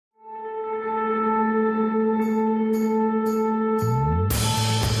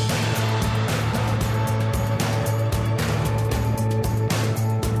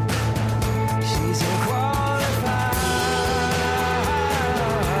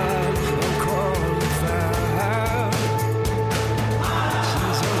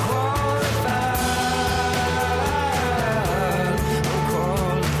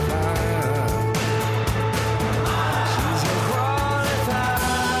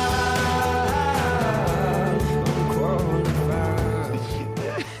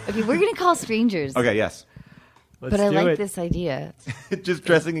Okay, we're gonna call strangers. Okay, yes. But I like this idea. Just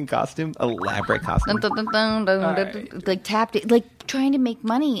dressing in costume, elaborate costume. Dun, dun, dun, dun, dun, dun, dun, like like trying to make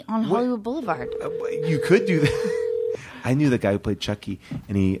money on Hollywood Boulevard. You could do that. I knew the guy who played Chucky,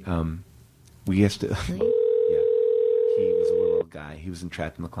 and he, we used to. Really? He was a little guy. He was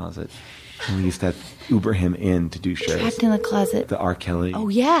trapped in the closet, and we used to Uber him in to do shows. Trapped in the closet. The R. Kelly. Oh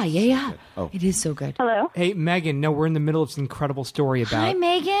yeah. Oh. It is so good. Hello. Hey, Megan. No, we're in the middle of this incredible story about Hi,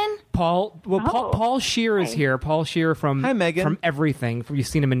 Megan. Paul. Well, Paul Scheer is here. Paul Scheer from Hi, Megan. From everything. You've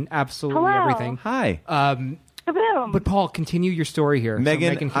seen him in absolutely Hello. everything. Hi, Kaboom. But Paul, continue your story here. So Megan.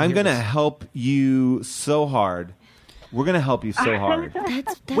 Megan can I'm hear gonna this. help you so hard. We're gonna help you so hard.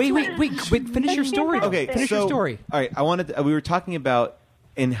 That's Wait. what- Finish your story. though. Okay, Finish so, your story. All right, I wanted. We were talking about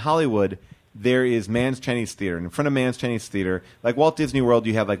in Hollywood. There is Mann's Chinese Theater. And in front of Mann's Chinese Theater, like Walt Disney World,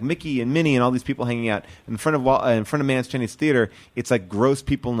 you have like Mickey and Minnie and all these people hanging out. In front of Mann's Chinese Theater, it's like gross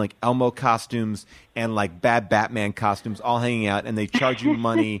people in like Elmo costumes and like bad Batman costumes all hanging out, and they charge you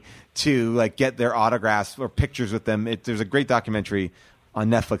money to like get their autographs or pictures with them. There's a great documentary on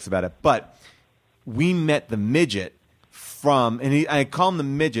Netflix about it. But we met the midget I call him the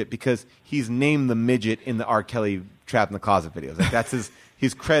midget because he's named the midget in the R. Kelly Trapped in the Closet videos. Like that's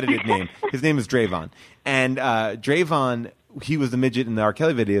his credited name. His name is Drayvon. And Drayvon, he was the midget in the R.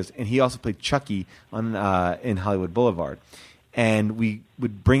 Kelly videos, and he also played Chucky in Hollywood Boulevard. And we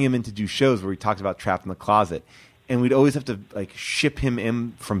would bring him in to do shows where we talked about Trapped in the Closet. And we'd always have to like ship him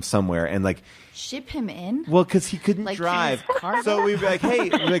in from somewhere and like Ship him in? well, because he couldn't Like drive, his car? so we'd be like, "Hey,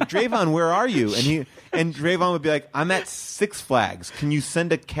 we'd be like Drayvon, where are you?" And Drayvon would be like, "I'm at Six Flags. Can you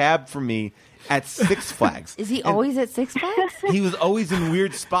send a cab for me at Six Flags?" Is he And always at Six Flags? He was always in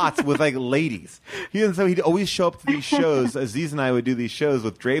weird spots with like ladies. So he'd always show up to these shows. Aziz and I would do these shows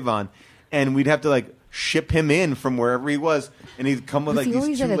with Drayvon, and we'd have to like ship him in from wherever he was, and he'd come with Was like he these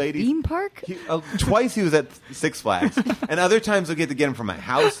always two at a ladies. theme park? Twice he was at Six Flags, and other times we'd get to get him from my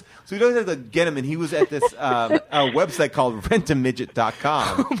house. So we'd always have to get him, and he was at this website called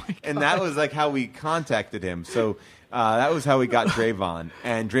rentamidget.com, and that was like how we contacted him. So that was how we got Drayvon,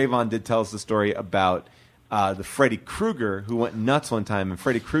 and Drayvon did tell us the story about the Freddy Krueger who went nuts one time, and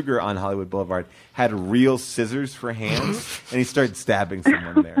Freddy Krueger on Hollywood Boulevard had real scissors for hands, and he started stabbing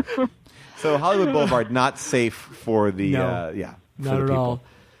someone there. So Hollywood Boulevard not safe for the No. for Not the at people. all.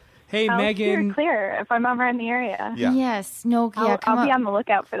 Hey, I'll steer Megan. clear if I'm ever in the area. Yeah. Yes. No. Yeah. I'll be on the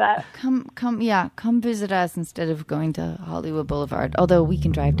lookout for that. Come visit us instead of going to Hollywood Boulevard. Although we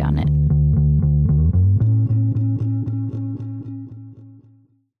can drive down it.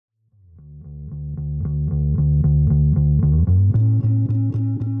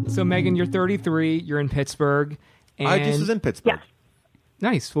 So, Megan, you're 33. You're in Pittsburgh. And I just was in Pittsburgh. Yes.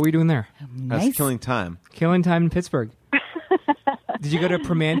 Nice. What were you doing there? I was Nice. killing time. Killing time in Pittsburgh. Did you go to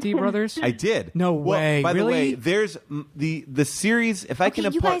Primanti Brothers? I did. No Well, way. By the Really? way, there's the series. If I Okay,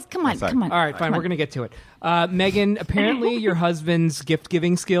 can, you guys, come on, Sorry. come on. All right, fine. We're going to get to it. Megan, apparently your husband's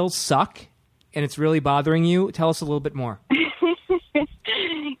gift-giving skills suck, and it's really bothering you. Tell us a little bit more.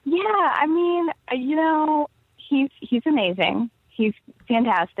 Yeah, I mean, he's amazing. He's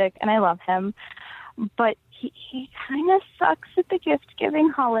fantastic, and I love him. But he kind of sucks at the gift-giving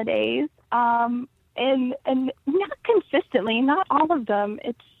holidays, and not consistently, not all of them.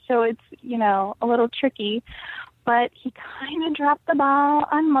 It's a little tricky. But he kind of dropped the ball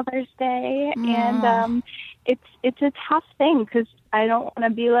on Mother's Day, and it's a tough thing because I don't want to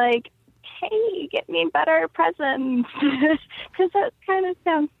be like, hey, get me better presents, because that kind of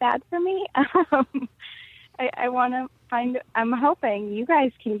sounds bad for me. I want to I'm hoping you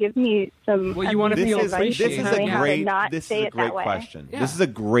guys can give me some. Well, you want to This feel is appreciated. a Yeah. great not this say is a it great that way. question. Yeah. This is a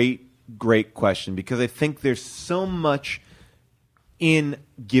great question because I think there's so much in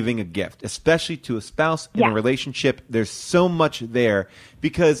giving a gift, especially to a spouse in a Yeah. relationship. There's so much there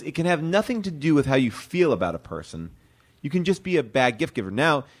because it can have nothing to do with how you feel about a person. You can just be a bad gift giver.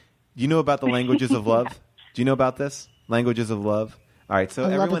 Now, do you know about the languages of love? Do you know about this? Languages of love? All right, so I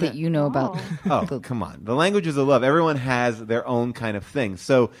love everyone it that you know about. Oh, come on. The languages of love. Everyone has their own kind of thing.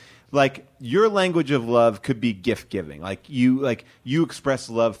 So, like, your language of love could be gift giving. Like you express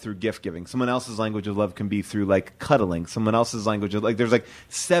love through gift giving. Someone else's language of love can be through like cuddling. Someone else's language of there's like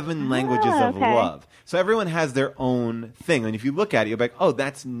 7 languages of okay. love. So everyone has their own thing. And if you look at it, you're like, oh,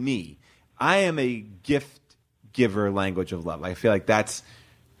 that's me. I am a gift giver language of love. I feel like that's.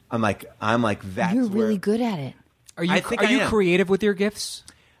 I'm like that's. You're really where- good at it. Are you, I think are I you am. creative with your gifts?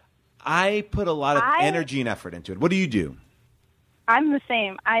 I put a lot of energy and effort into it. What do you do? I'm the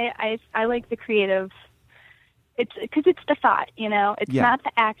same. I like the creative. It's because it's the thought, It's Yeah. not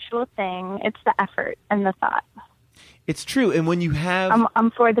the actual thing. It's the effort and the thought. It's true. And when you have,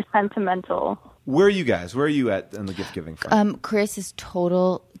 I'm for the sentimental. where are you guys? Where are you at on the gift giving front? Chris is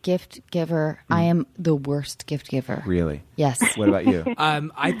total gift giver. I am the worst gift giver. Really? Yes. What about you?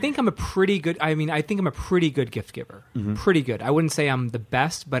 I think I'm a pretty good. I mean, I think I'm a pretty good gift giver. Pretty good. I wouldn't say I'm the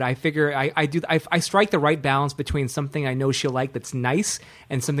best, but I figure I strike the right balance between something I know she'll like that's nice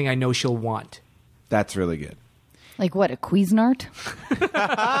and something I know she'll want. That's really good. Like what, a Cuisinart?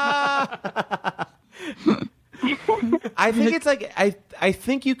 I think it's like I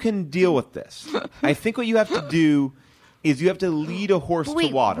think you can deal with this. I think what you have to do is you have to lead a horse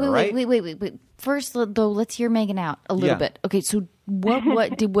to water, right? Wait. First, though, let's hear Megan out a little Yeah. bit. Okay, so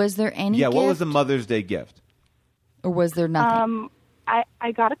was there any Yeah, what was gift? the Mother's Day gift? Or was there nothing?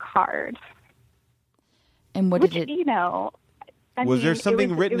 I got a card, And what which, did it... you know, I Was there mean,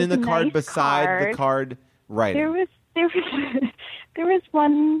 something it written was in the a card nice beside card. the card writing? There was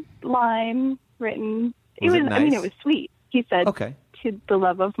one line written. Was it I mean, nice? it was sweet. He said, Okay. "To the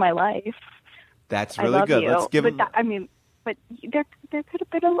love of my life, That's I really love good. you." Let's give but him. but there could have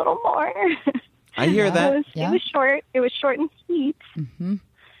been a little more. I hear that. Yeah. It was short. It was short and sweet.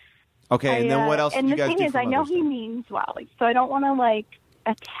 Okay, and then what else And did you the guys thing do is, for I know Mother's he Day? means well, so I don't want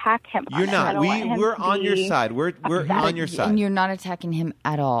to attack him. on You're it. I not. don't want him We're to on your be side. We're on your side. And you're not attacking him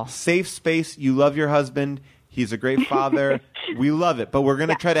at all. Safe space. You love your husband. He's a great father. We love it, but we're going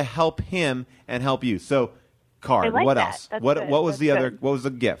to try to help him and help you. So, card. I like what that. else? That's What good. was That's the other? good. What was the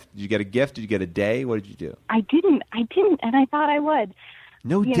gift? Did you get a gift? Did you get a day? What did you do? I didn't, and I thought I would.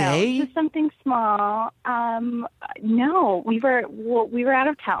 No You day. know, just something small. No, we were out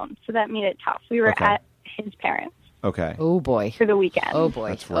of town, so that made it tough. We were Okay. at his parents Okay. Oh, boy. for the weekend. Oh, boy.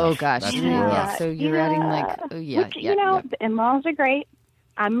 That's rough. Oh, gosh. That's Yeah. rough. So you're adding yeah, Which, yeah, you know, yeah. the in-laws are great.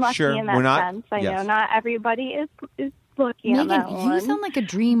 I'm lucky Sure, in that we're not- sense. I yes. know not everybody is lucky on that Megan, one. you sound like a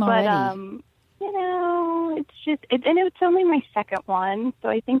dream but already. you know, it's just and it's only my second one, so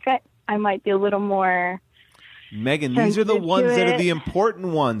I think I might be a little more. Megan, these are the sensitive ones to that are it. the important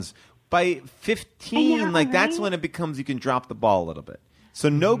ones. By 15, I know, like that's right? when it becomes you can drop the ball a little bit. So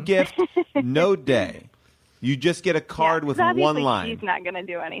no gift, no day. You just get a card Yeah, with 'cause obviously one line. She's not going to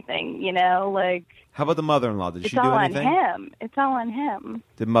do anything, you know. Like How about the mother-in-law? Did it's she do all on anything? him. It's all on him.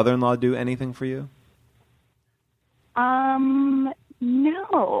 Did mother-in-law do anything for you?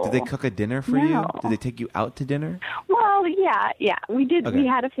 No. Did they cook a dinner for you? No. Did they take you out to dinner? Well, yeah, we did. Okay. We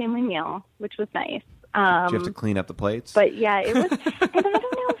had a family meal, which was nice. Did you have to clean up the plates? But yeah, it was. And I don't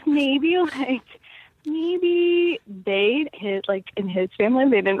know if maybe they in his family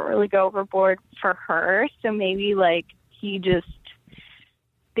they didn't really go overboard for her, so maybe he just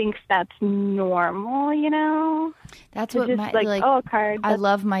thinks that's normal, you know. That's To what just my oh, a card. I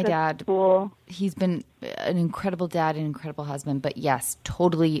love my that's dad. Cool. He's been an incredible dad, an incredible husband, but yes,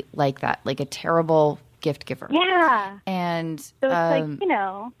 totally like that, like a terrible gift giver. Yeah. And So it's you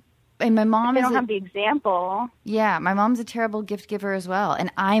know, and my mom they is don't have the example. yeah, my mom's a terrible gift giver as well,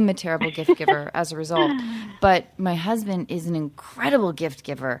 and I'm a terrible gift giver as a result. But my husband is an incredible gift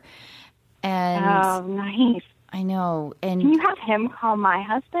giver, and Oh, nice. I know. Can And you have him call my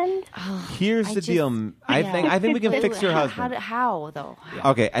husband? Here's I the just- deal. I yeah. think we can fix your How- husband. How though?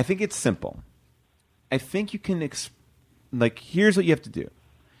 Okay, I think it's simple. I think you can here's what you have to do.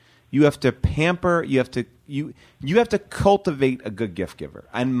 You have to pamper, you have to cultivate a good gift giver,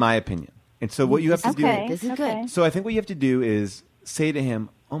 in my opinion. And so what you have to Okay. This is Okay. good. so I think what you have to do is say to him,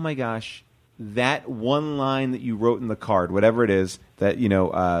 "Oh my gosh, that one line that you wrote in the card, whatever it is, that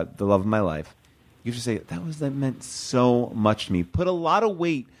the love of my life." You have to say that meant so much to me. Put a lot of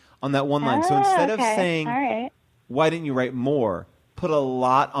weight on that one line. So instead of okay. saying, all right. "Why didn't you write more?" Put a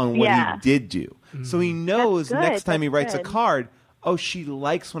lot on what Yeah. he did do. So he knows That's good. next time he That's writes a good. card, oh, she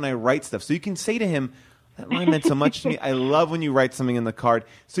likes when I write stuff. So you can say to him, that line meant so much to me. I love when you write something in the card.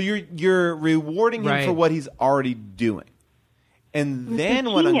 So you're rewarding him Right. for what he's already doing. And then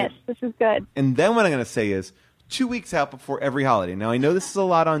what I'm Genius. This is good. and then what I'm going to say is 2 weeks out before every holiday. Now I know this is a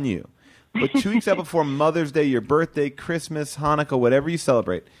lot on you, but 2 weeks out before Mother's Day, your birthday, Christmas, Hanukkah, whatever you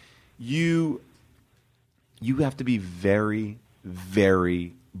celebrate, you have to be very,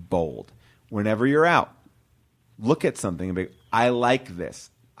 very bold. Whenever you're out, look at something and be, I like this.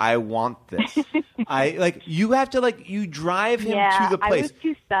 I want this. You have to you drive him Yeah, to the I place. was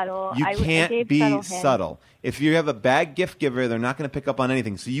too subtle. You I can't gave be subtle subtle. If you have a bad gift giver, they're not going to pick up on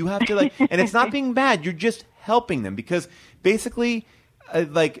anything. So you have to and it's not being bad. You're just helping them because basically,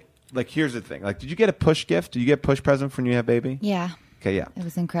 here's the thing. Did you get a push gift? Did you get a push present when you had a baby? Yeah, Okay, yeah. it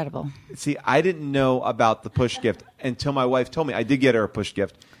was incredible. See, I didn't know about the push gift until my wife told me. I did get her a push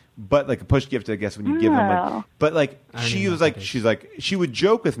gift, but a push gift, I guess, when you give them Oh. But don't she even was know what that is. she would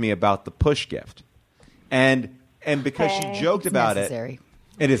joke with me about the push gift, and And because she joked about necessary.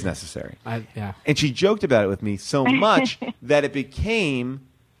 it is necessary. Yeah. And she joked about it with me so much that it became,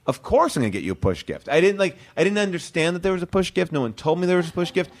 of course I'm going to get you a push gift. I didn't understand that there was a push gift. No one told me there was a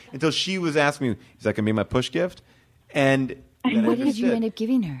push gift until she was asking me, is that going to be my push gift? And then What did you end up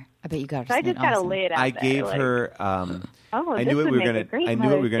giving her? I bet you got her So I something just gotta awesome. lay it out I there, gave like, her. Oh, I this knew what would we were make a gonna. great I knew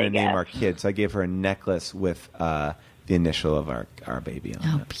what we were Mother's gonna Day name our gift. kid. So I gave her a necklace with the initial of our baby on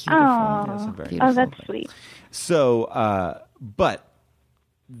Oh, it. beautiful. Yes, I'm very Beautiful. Oh, that's sweet. So, but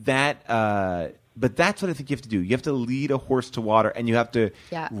that's what I think you have to do. You have to lead a horse to water, and you have to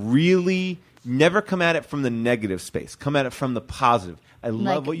Yeah. really never come at it from the negative space. Come at it from the positive. I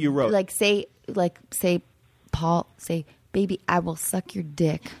love what you wrote. Say, Paul, say, baby, I will suck your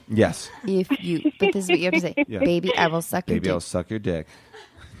dick yes, if you. But this is what you have to say, Yeah. baby, I will suck your baby, I'll dick suck your dick.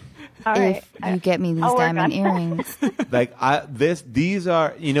 All right. if you get me these I'll work diamond on it. earrings. Like these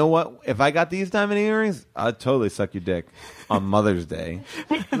are. You know what? If I got these diamond earrings, I'd totally suck your dick on Mother's Day.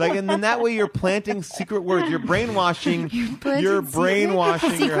 Like, and then that way you're planting secret words. You're brainwashing. You're brainwashing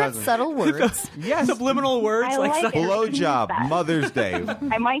your secret husband. subtle words. Yes, Subliminal words I like like it. blowjob, Mother's Day,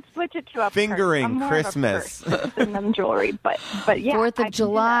 I might switch it to a Fingering, purse. I'm more of a Christmas. purse than jewelry, but yeah. 4th I of can do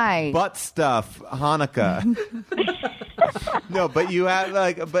July. butt stuff, Hanukkah. No, but you have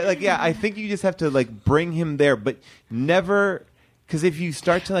yeah. I think you just have to bring him there, but never. Because if you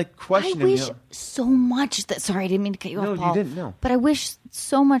start to I question him, wish so much that. Sorry, I didn't mean to cut you No, off, you Paul. didn't, no. But I wish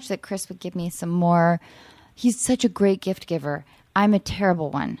so much that Chris would give me some more. He's such a great gift giver. I'm a terrible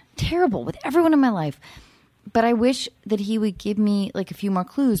one. Terrible with everyone in my life. But I wish that he would give me a few more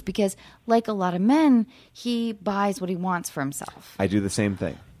clues because, like a lot of men, he buys what he wants for himself. I do the same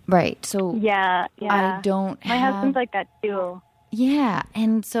thing. Right. So Yeah. I don't My have- husband's like that too. yeah,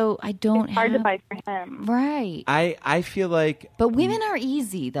 and so I don't It's hard to have buy for him. right. I feel like But women are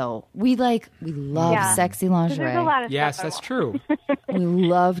easy though. We love Yeah. sexy 'Cause lingerie. There's a lot of Yes, stuff I that's want. true. We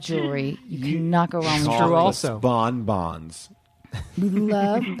love jewelry. You cannot go wrong with all true jewelry. the also. bonbons. We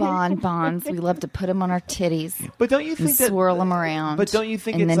love bonbons. We love to put them on our titties But don't you and think that swirl them around. But don't you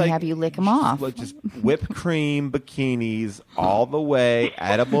think and it's then like have you lick them off? Just whipped cream bikinis all the way,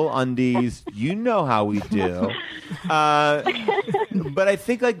 edible undies. You know how we do. But I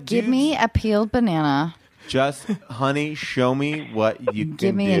think Give dudes, me a peeled banana. just honey, show me what you can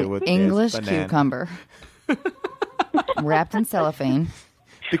Give me do an with English this banana. cucumber wrapped in cellophane.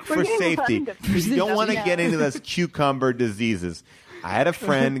 For getting safety. fun to- Because you don't want to Yeah. get into those cucumber diseases. I had a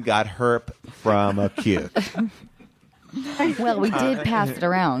friend got herp from a cuke. Well, we did pass it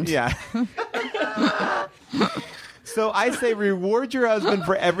around. Yeah. So I say reward your husband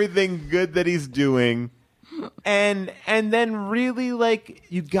for everything good that he's doing. And then really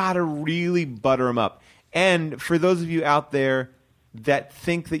you gotta really butter him up. And for those of you out there that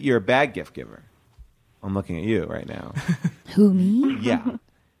think that you're a bad gift giver, I'm looking at you right now. Who, me? Yeah.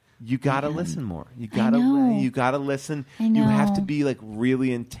 You gotta listen more. You know. gotta listen. I You have to know. be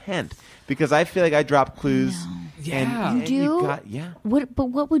really intent because I feel like I drop clues. Yeah. And You do? yeah.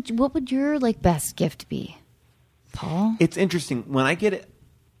 What would your best gift be, Paul? It's interesting when I get it.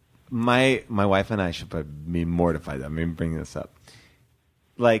 My wife and I should be mortified that I'm even bringing this up.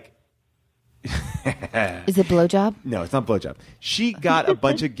 Is it blowjob? No, it's not blowjob. She got a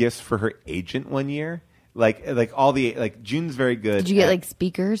bunch of gifts for her agent one year. All the June's very good. Did you get at-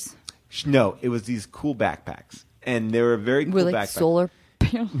 speakers? No, it was these cool backpacks, and they were very cool Were backpacks. solar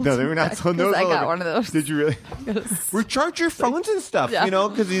panels? No, they were not. So no, 'Cause I got solar- one of those. Did you really? Recharge your phones and stuff, Yeah.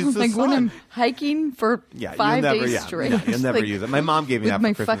 because it's the Like when sun. I'm hiking for Yeah, 5 you'll never, days yeah, straight. yeah, you'll never Like, use it. My mom gave me with that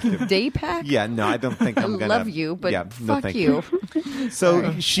my for Christmas. fucking too. day pack. Yeah, no, I don't think I I'm gonna. love you, but yeah, no, fuck thank you.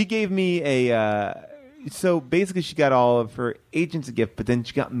 So she gave me a. So basically, she got all of her agents a gift, but then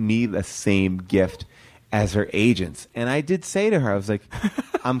she got me the same gift as her agents. And I did say to her, I was like,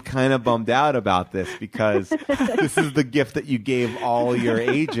 I'm kind of bummed out about this because this is the gift that you gave all your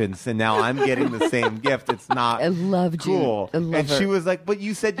agents, and now I'm getting the same gift. It's not I love June. cool. I love And she her. was like, but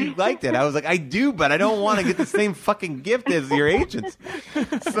you said you liked it. I was like, I do, but I don't want to get the same fucking gift as your agents.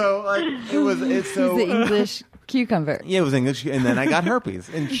 So it's so the English cucumber. yeah, it was English, and then I got herpes,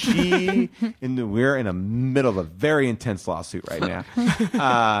 and we're in the middle of a very intense lawsuit right now.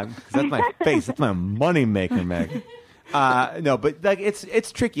 'Cause that's my face, that's my money maker, Meg. No, but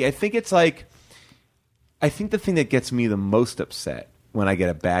it's tricky. I think it's I think the thing that gets me the most upset when I get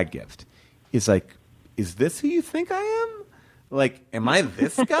a bad gift is is this who you think I am? Am I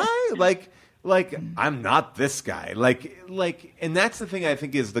this guy? I'm not this guy. And that's the thing I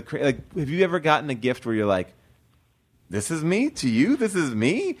think is have you ever gotten a gift where you're like, this is me to you? This is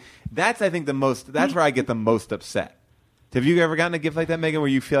me? That's, I think, that's where I get the most upset. Have you ever gotten a gift like that, Megan, where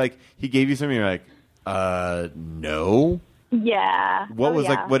you feel like he gave you something and you're like, No. Yeah. What was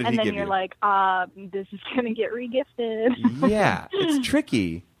like? What did and he then give you're you? like, this is gonna get regifted. Yeah, it's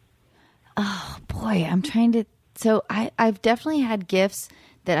tricky. Boy, I'm trying to. So I've definitely had gifts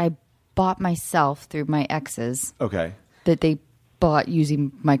that I bought myself through my exes Okay. that they bought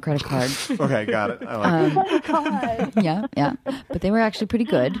using my credit card. Okay, got it. I like it. Oh my God. yeah. But they were actually pretty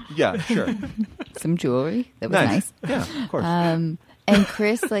good. Yeah, sure. Some jewelry that was nice. Yeah, of course. And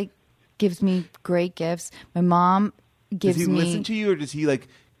Chris like gives me great gifts. My mom gives does he me. listen to you, or does he like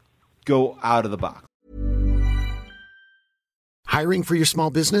go out of the box? Hiring for your small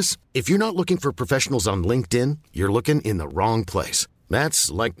business? If you're not looking for professionals on LinkedIn, you're looking in the wrong place. That's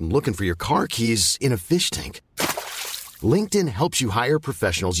like looking for your car keys in a fish tank. LinkedIn helps you hire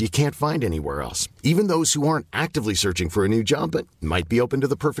professionals you can't find anywhere else, even those who aren't actively searching for a new job but might be open to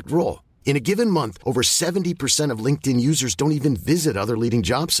the perfect role. In a given month, over 70% of LinkedIn users don't even visit other leading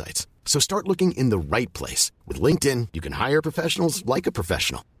job sites. So start looking in the right place. With LinkedIn, you can hire professionals like a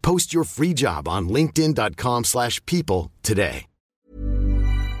professional. Post your free job on linkedin.com/people today.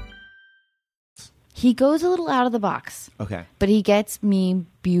 He goes a little out of the box. Okay. But he gets me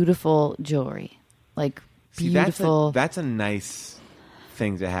beautiful jewelry. Like See, beautiful. that's a nice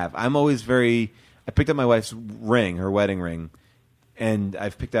thing to have. I'm always I picked up my wife's ring, her wedding ring, and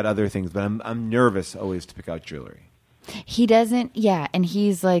I've picked out other things, but I'm nervous always to pick out jewelry. He doesn't, and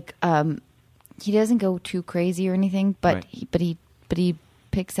he's like, he doesn't go too crazy or anything, but Right. he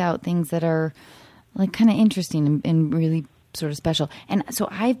picks out things that are like kind of interesting and really sort of special. And so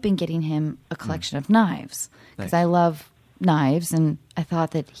I've been getting him a collection of knives because Nice. I love knives, and I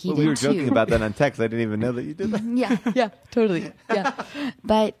thought that he Well, did we were too. joking about that on text. I didn't even know that you did that. yeah, totally, yeah.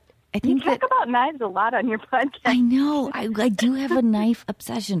 But I You think that talk about knives a lot on your podcast. I know. I do have a knife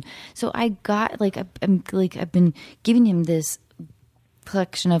obsession. So I got I've been giving him this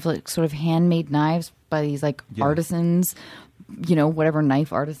collection of like sort of handmade knives by these like artisans, whatever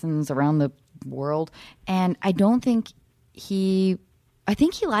knife artisans around the world. And I don't think I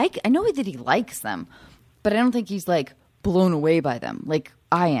know that he likes them, but I don't think he's like blown away by them like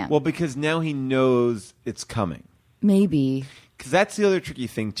I am. Well, because now he knows it's coming. Maybe. Because that's the other tricky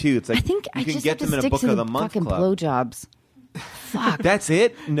thing too. It's like I think you I can just get have them to in a stick book to of the the month fucking club. blowjobs. Fuck. That's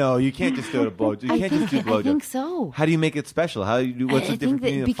it? No, you can't just do it a blow. You can't just do blowjob. I think so. How do you make it special? How do you do? What's the I difference think that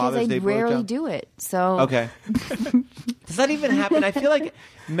between a because Father's Day I rarely blowjob? do it. So Okay. Does that even happen? I feel like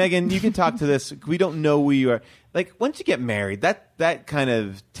Megan, you can talk to this. We don't know who you are. Like once you get married, that kind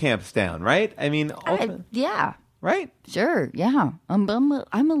of tamps down, right? I mean, yeah, right? sure, yeah. I am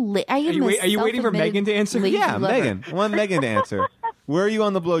Are you waiting for Megan to answer? Yeah, Megan. I want Megan to answer. Where are you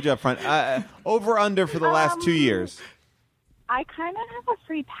on the blowjob front? Over under for the last 2 years. I kind of have a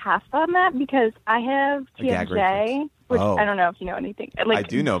free pass on that because I have A gag TMJ, reflex. which Oh. I don't know if you know anything. Like, I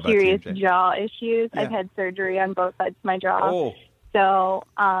do know about serious TMJ. jaw issues. Yeah. I've had surgery on both sides of my jaw. Oh. So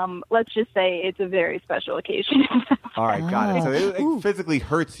let's just say it's a very special occasion. All right, got it. So it physically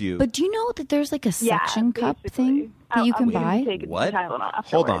hurts you. But do you know that there's like a Yeah, suction cup basically. thing that you can we buy? take What? Tylenol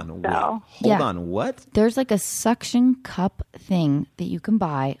Hold afterwards, on. so. Hold Yeah. on. What? There's like a suction cup thing that you can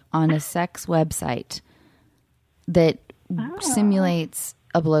buy on a sex website that simulates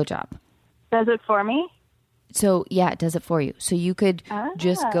a blowjob. Does it for me? So yeah, it does it for you. So you could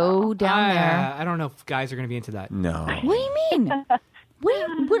just go down there. I don't know if guys are going to be into that. No. What do you mean?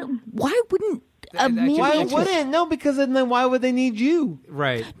 Why wouldn't a man? Why be into it? wouldn't? No, because then why would they need you?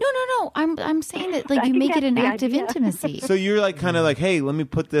 Right. No. I'm saying that like I you think make it that's an the act of idea. intimacy. So you're like kind of like, hey, let me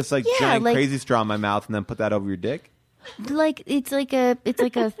put this like Yeah, giant like- crazy straw in my mouth and then put that over your dick. Like it's like a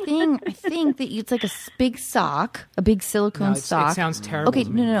thing. I think that it's like a big sock, a big silicone No, sock. it sounds terrible. Okay, to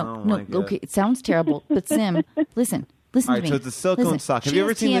me. Oh, my God. Okay, it sounds terrible. But Sim, listen All to right, me. so it's a silicone Listen, sock. Have she you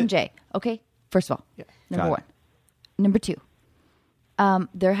ever has seen the- TMJ? Okay, first of all, number Got it. one. Number two,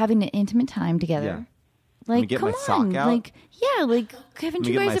 they're having an intimate time together. Yeah. Like, get come my on, sock out? like, yeah, like, haven't Let me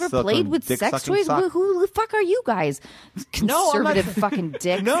you get guys my ever played silicone with dick sex sucking toys? sock? Who the fuck are you guys? No, I'm not- Conservative fucking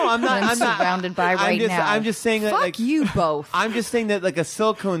dicks. No, I'm not. that I'm not surrounded by right just, now. I'm just saying that. Fuck like, you both. I'm just saying that like a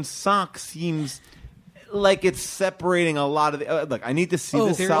silicone sock seems like it's separating a lot of the. Look, I need to see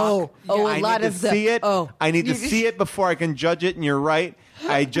the sock. a I lot need of to the- see it. oh. I need to see it before I can judge it. And you're right.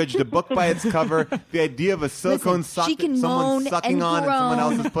 I judged a book by its cover. The idea of a silicone Listen, sock she can that someone's moan sucking and on and someone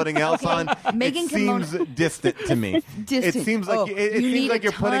groan. else is putting else on. Megan it can moan. seems distant to me. Distant. It seems like it you seems need like a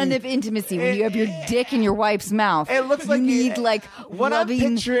you're ton putting of intimacy when you have your dick in your wife's mouth. It looks like you need it- like what I'm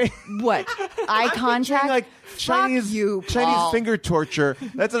loving picturing- what eye I'm contact. picturing, like Fuck Chinese you, Chinese Paul. finger torture.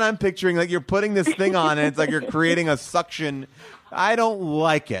 That's what I'm picturing. Like you're putting this thing on, and it's like you're creating a suction I don't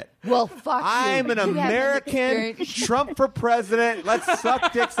like it. Well, fuck I'm you. an You haven't American. experienced- Trump for president. Let's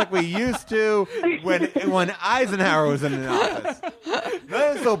suck dicks like we used to when Eisenhower was in the office.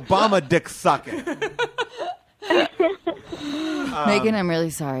 That is Obama dick sucking. Megan, I'm really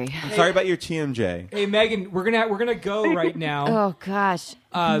sorry. Sorry about your TMJ. Hey, Megan, we're gonna go right now. Oh gosh,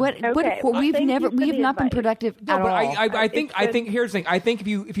 what? Okay, What? well, We've thank never. you for We've the not been advice. productive No, at but all. I think here's the thing. I think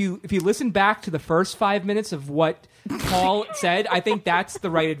if you listen back to the first 5 minutes of what Paul said, I think that's the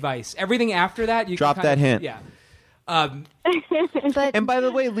right advice. Everything after that, you Drop can that hint. Yeah. but And by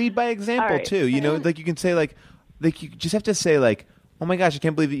the way, lead by example All right. too. You know, like you can say like you just have to say like, oh my gosh, I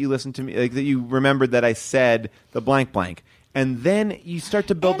can't believe that you listened to me. Like that you remembered that I said the blank blank, and then you start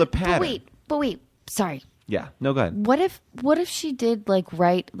to build a pattern. But wait. Sorry. Yeah. No, go ahead. What if she did like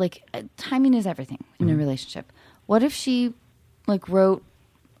write like timing is everything in a relationship. What if she like wrote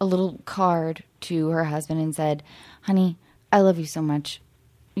a little card to her husband and said, "Honey, I love you so much.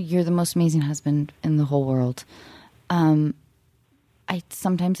 You're the most amazing husband in the whole world.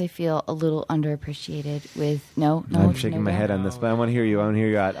 Sometimes I feel a little underappreciated with no. I'm shaking my head on this, but I want to hear you. I want to hear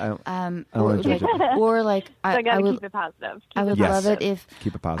you out. I don't want to judge it. or like So I I gotta would keep it positive. I would Yes. love it if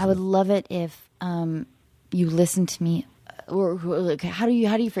Keep it positive. I would love it if you listen to me. Or like, how do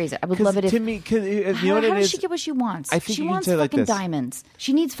you phrase it? I would love it if to me, 'cause, you know how what it does is? she get what she wants? I think she you can wants say it like fucking this. diamonds.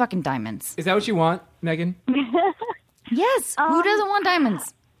 She needs fucking diamonds. Is that what you want, Megan? Yes. Who doesn't want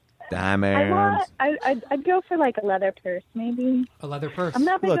diamonds? Diamonds. I'd go for like a leather purse, maybe. A leather purse. I'm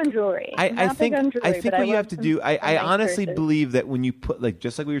not big Look, on jewelry. I I'm not think big on jewelry, I think but what you love have to some- do. I some nice honestly purses. believe that when you put like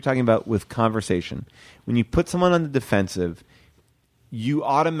just like we were talking about with conversation, when you put someone on the defensive, you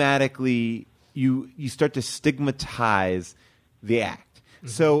automatically you start to stigmatize the act.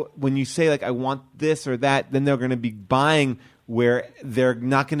 So when you say like I want this or that, then they're going to be buying where they're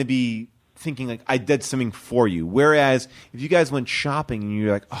not going to be thinking like I did something for you. Whereas if you guys went shopping and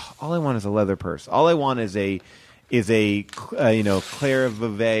you're like, oh, all I want is a leather purse. All I want is a Claire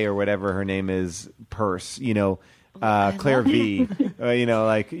Vivet or whatever her name is purse. Claire V.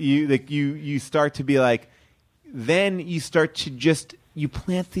 You start to be like, then you start to just you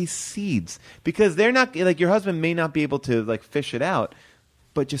plant these seeds because they're not like your husband may not be able to like fish it out,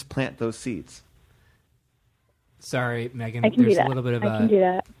 but just plant those seeds. Sorry, Megan. I can There's do that. a little bit of I can do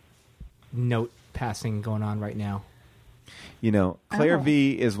that. note passing going on right now. Claire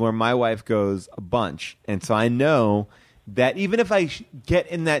V is where my wife goes a bunch. And so I know that even if I get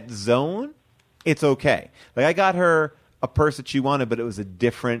in that zone, it's okay. Like I got her a purse that she wanted, but it was a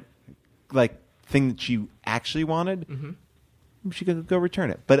different like thing that she actually wanted. Mm-hmm. She could go return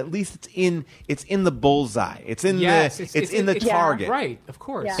it. But at least it's in the bullseye. It's in the target. Right, of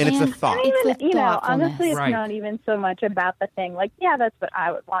course. Yeah. And it's a And thought. it's Even, the thoughtfulness. honestly, it's Right. not even so much about the thing. Like, yeah, that's what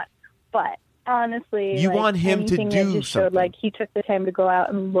I would want. But honestly, You like, want him to anything do that just something. showed like he took the time to go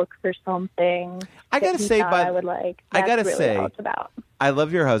out and look for something. I gotta that he say, thought but I would like. I That's gotta really say, all it's about. I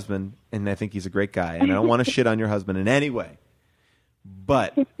love your husband, and I think he's a great guy, and I don't want to shit on your husband in any way.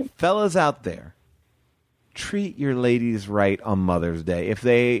 But fellas out there, treat your ladies right on Mother's Day. If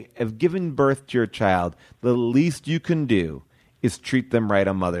they have given birth to your child, the least you can do is treat them right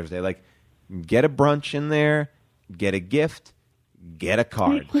on Mother's Day. Like, get a brunch in there, get a gift, get a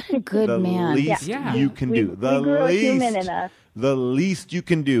card. What a good the man. least Yeah. you can do. The we grew a human least. in us. The least you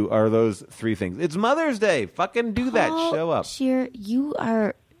can do are those three things. It's Mother's Day. Fucking do that. Paul Show up. Scheer, you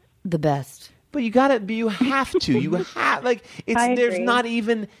are the best. But you gotta be. You have to. You have like. It's I there's agree. not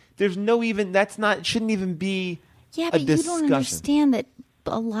even. There's no even. That's not. It shouldn't even be. Yeah, a but you discussion. don't understand that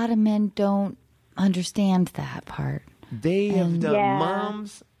a lot of men don't understand that part. They have done. Yeah.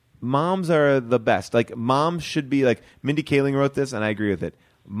 Moms are the best. Like moms should be like Mindy Kaling wrote this, and I agree with it.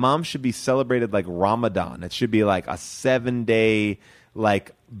 Moms should be celebrated like Ramadan. It should be like a 7-day.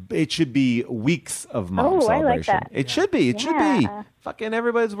 Like it should be weeks of mom Oh, I like celebration. that. It should be. It should be. Yeah. Fucking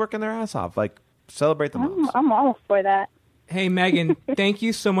everybody's working their ass off. Like celebrate the moms. I'm all for that. Hey, Megan, thank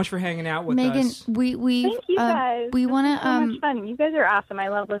you so much for hanging out with Megan, us. we Thank you guys. we This want is so much fun. You guys are awesome. I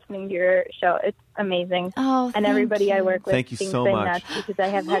love listening to your show. It's amazing. Oh, and thank everybody I you. work with Thank you thinks so I'm much. nuts because I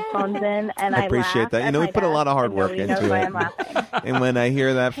have headphones in and I appreciate laugh that. You at know, we my put a lot of best, hard and work nobody knows into why it. I'm laughing. And when I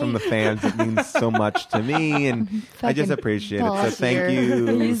hear that from the fans, it means so much to me, and I just Fucking appreciate it. Paul So thank Scheer.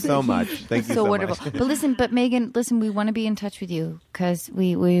 you so much. Thank you so wonderful. much. But listen, we want to be in touch with you because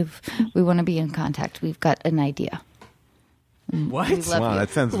we want to be in contact. We've got an idea. What? We love Wow, you. that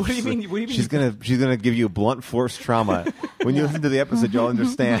sounds. What do you mean- what do you mean? She's gonna give you a blunt force trauma. When you listen to the episode, you'll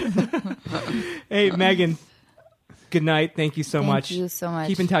understand. Hey, Megan, good night. Thank you so Thank much. you so much.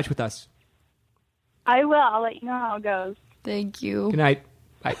 Keep in touch with us. I will. I'll let you know how it goes. Thank you. Good night.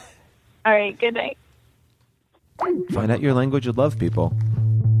 Bye. All right. Good night. Find out your language of love, people.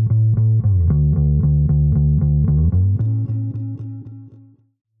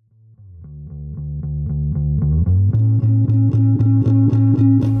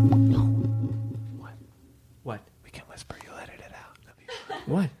 What? We can whisper. You'll edit it out.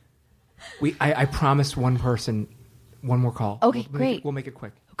 What? I promised one person one more call. Okay, We'll great. We'll make it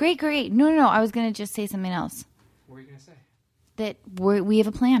quick. Great. No. I was going to just say something else. What were you going to say? That we have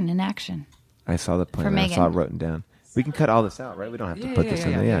a plan in action. I saw the plan. For I saw it Megan. written down. We can cut all this out, right? We don't have to put this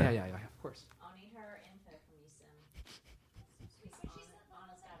in there. Yeah, of course. I'll need her info from you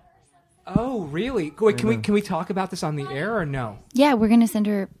soon. Oh, really? Wait, can we talk about this on the air or no? Yeah, we're going to send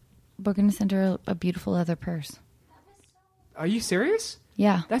her a beautiful leather purse. Are you serious?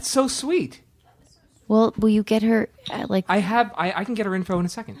 Yeah. That's so sweet. Well, will you get her I can get her info in a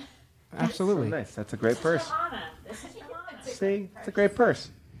second. Absolutely. Nice. That's a great purse. Anna, this is from Anna. See, it's a great purse.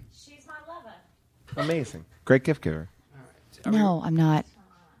 She's my lover. Amazing. Great gift giver. No, I'm not.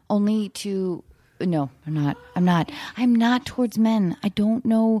 Only to no, I'm not. I'm not towards men. I don't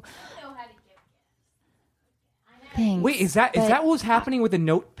know. Things. Wait, is that what was happening with the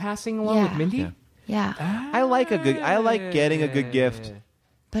note passing along Yeah. with Mindy? Yeah. I like getting a good gift.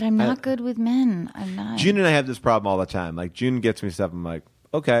 But I'm not good with men. I'm not. June and I have this problem all the time. Like June gets me stuff. I'm like,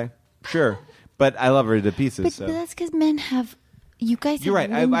 okay, sure, but I love her to pieces. But So. that's because men have. You guys. You're right.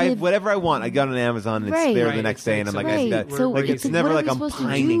 have limited- Whatever I want, I got on Amazon. And Right. It's there Right. the next day, and I'm like, Right. So it's what never are like we I'm supposed to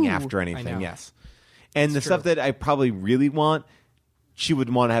pining do? after I know. anything. Yes, and the It's stuff true. that I probably really want, she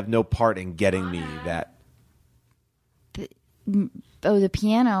would want to have no part in getting me that. the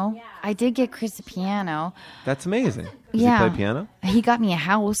piano. I did get Chris a piano. That's amazing. Does Yeah. he play piano? He got me a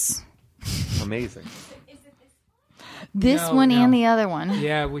house. Amazing. This No, one no. and the other one.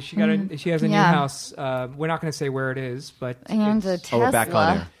 Yeah, well, she has a new Yeah. house. We're not going to say where it is, but And a it's- Tesla. Oh, we're back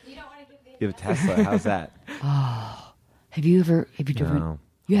on there. You have a Tesla. How's that? Have you driven? No.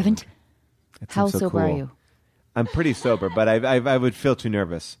 You haven't? That How seems so sober are cool. you? I'm pretty sober, but I would feel too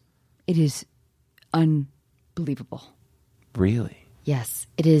nervous. It is unbelievable. Really? Yes,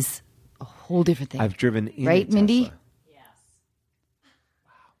 it is a whole different thing. I've driven in Right, a Tesla. Mindy?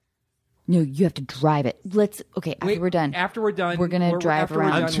 No, you have to drive it. After Wait, we're done. After we're done, We're gonna drive after we're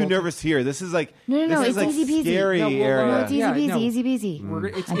around. I'm done, too we'll- nervous here. This is like No, this it's is like easy peasy. scary No, we'll- area. No, it's easy Yeah, peasy, no. easy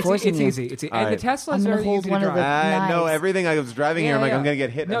peasy. It's I'm forcing you. easy. It's All and right. the Teslas I'm gonna are hold easy to one of drive. the- I know Nice. everything. I was driving here. I'm like, Yeah, I'm yeah. gonna get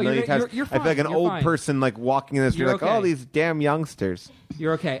hit No, a million you're- times. you're I feel like an fine. You're old fine. person like walking in the street, You're like, okay. oh, these damn youngsters.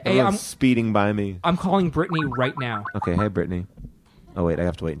 You're okay. Hey, Everyone's speeding by me. I'm calling Brittany right now. Okay, hey Brittany. Oh wait, I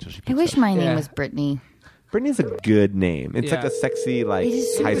have to wait until she. I Picks wish up. my name Yeah. was Brittany. Brittany's a good name. It's like Yeah. a sexy like It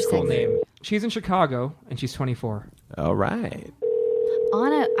is super high school sexy. name. She's in Chicago and she's 24. All right.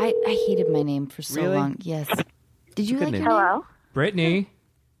 Anna, I hated my name for so Really? long. Yes. Did you good like name. your name? Hello. Brittany,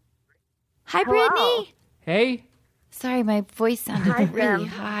 Hi, Hello. Brittany. hey. Sorry, my voice sounded Hi, really Sam.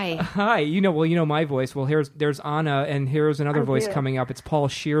 high. Hi, you know my voice. Well, there's Anna, and here's another I voice do. coming up. It's Paul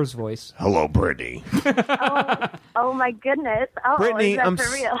Shear's voice. Hello, Brittany. Oh my goodness. Oh, Brittany, is that I'm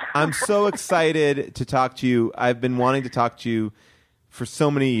for real? I'm so excited to talk to you. I've been wanting to talk to you for so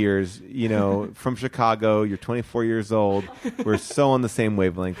many years. You know, from Chicago. You're 24 years old. We're so on the same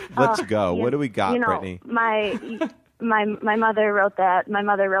wavelength. Let's go. What do we got, Brittany? My mother wrote that. My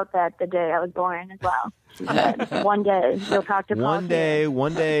mother wrote that the day I was born as well. She said, one day you'll talk to Paul.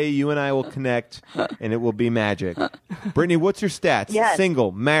 One day, you and I will connect, and it will be magic. Brittany, what's your stats? Yes.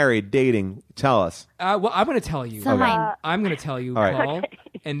 Single, married, dating. Tell us. Well, I'm going to tell you. Fine. I'm going to tell you, All right. Paul,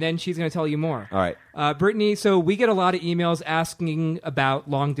 and then she's going to tell you more. All right. Brittany, so we get a lot of emails asking about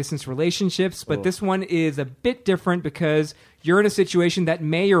long-distance relationships, but this one is a bit different because you're in a situation that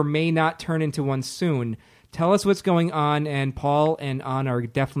may or may not turn into one soon. Tell us what's going on, and Paul and Anna are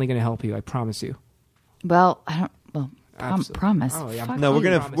definitely going to help you. I promise you. Well, I don't. Well, Absolutely. promise. Oh, yeah. Fuck No, you.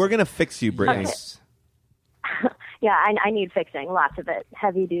 we're gonna fix you, Brittany. Yes. Yeah, I need fixing. Lots of it.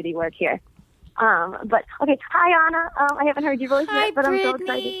 Heavy duty work here. But okay. Hi, Anna. I haven't heard your voice Hi, yet, but I'm so excited.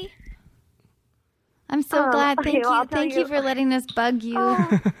 Brittany. I'm so glad. okay, Thank well, you. I'll tell Thank you you- for letting us bug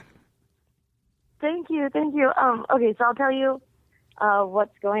you. Thank you. Okay, so I'll tell you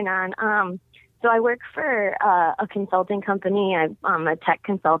what's going on. So I work for a consulting company. I'm a tech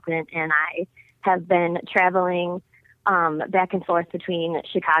consultant, and I have been traveling back and forth between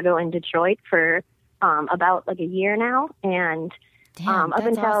Chicago and Detroit for about like a year now. And Damn, up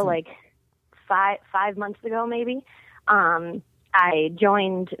that's until awesome. like five months ago, maybe, I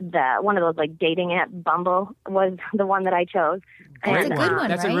joined one of those like dating app. Bumble was the one that I chose. That's And, a good one,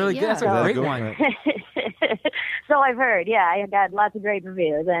 That's right? a really good. That's a Yeah. great Good one. So I've heard, yeah, I got lots of great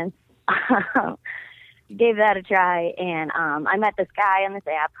reviews and gave that a try. And I met this guy on this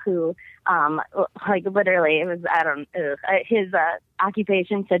app who Like literally, it was his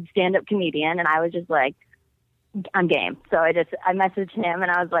occupation said stand-up comedian, and I was just like, I'm game. So I messaged him,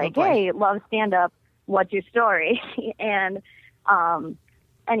 and I was like, hey, love stand-up. What's your story? And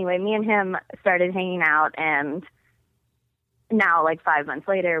anyway, me and him started hanging out, and now, like 5 months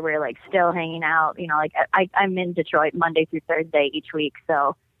later, we're like still hanging out. You know, like I'm in Detroit Monday through Thursday each week,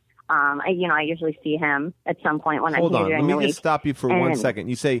 so I usually see him at some point when I'm here during the week. Let me just stop you for 1 second.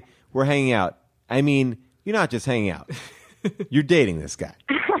 You say we're hanging out. I mean, you're not just hanging out. You're dating this guy.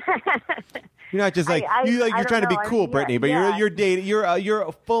 You're not just like you're trying to be cool, Brittany, but you're dating.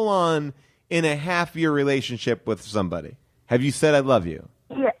 You're full on in a half-year relationship with somebody. Have you said I love you?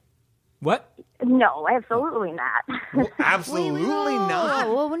 Yeah. What? No, absolutely not. Absolutely not.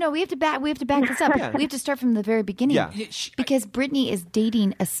 Well, no, we have to back this up. Yeah. We have to start from the very beginning. Yeah. Because Brittany is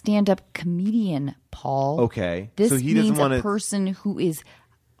dating a stand-up comedian, Paul. Okay. This So he doesn't means wanna- a person who is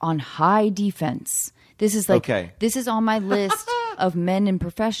on high defense. This is like this is on my list of men in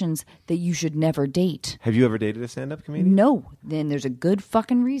professions that you should never date. Have you ever dated a stand-up comedian? No, then there's a good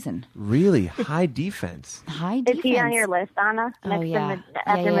fucking reason. Really? High defense. High defense. Is he on your list, Anna? Oh, yeah.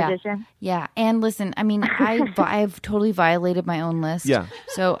 After Magician? Yeah. And listen, I mean, I've totally violated my own list. Yeah.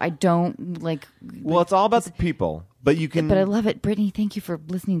 So I don't like. Well, it's all about the people, but you can. But I love it, Brittany. Thank you for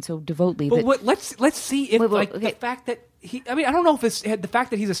listening so devoutly. But let's see if Wait, the fact that he. I mean, I don't know if the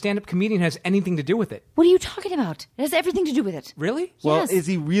fact that he's a stand-up comedian has anything to do with it. What are you talking about? It has everything to do with it. Really? Well, Yes. is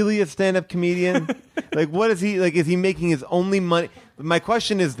he really a stand-up comedian? Like, what is he like? Is he making his only money? My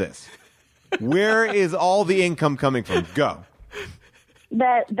question is this: where is all the income coming from? Go.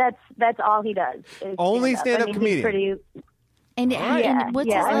 That's all he does. Is Only stand-up I mean, comedian. He's pretty, And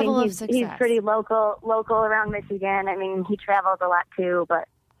what's his level of success? He's pretty local around Michigan. I mean, he travels a lot too, but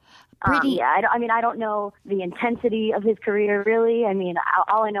Brittany, I don't know the intensity of his career really. I mean,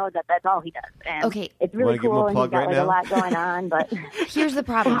 all I know is that that's all he does. And Okay. it's really Wanna give him a cool, and he's plug got right like now? a lot going on. But here's the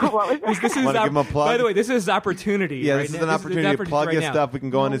problem. what was that? This is Wanna give him a plug? By the way, this is his opportunity. Yeah, right this is now. an opportunity to plug right his now. stuff. We can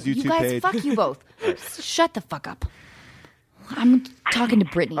go on his YouTube You guys, page. fuck you both. Shut the fuck up. I'm talking to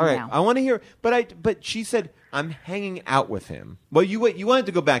Brittany All right, now. I want to hear. But she said I'm hanging out with him. Well, you wanted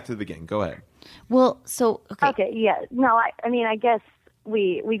to go back to the beginning. Go ahead. Well, so Okay, yeah. No, I mean, I guess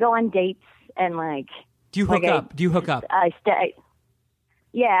we go on dates and like. Do you hook up? Do you hook up? I stay.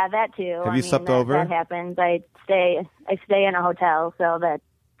 Yeah, that too. Have you slept over? That happens. I stay in a hotel, so that's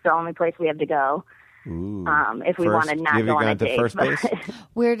the only place we have to go. Ooh. If we First- want to not have you go on gone a to date. first but base?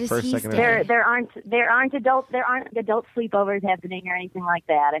 where does First, he second, stay? there aren't adult sleepovers happening or anything like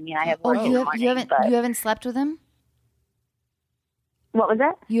that. I mean, I have Oh, work in the you morning, but you haven't slept with him? what was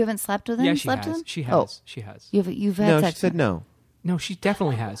that? You haven't slept with him? Yeah, she slept has. with him? She Oh, has. She has. you've had No, she sex. said no. No, she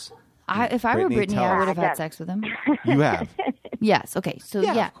definitely has. If I were Brittany, Brittany, tell I us. would have had Yeah. sex with him. You have. Yes. Okay. So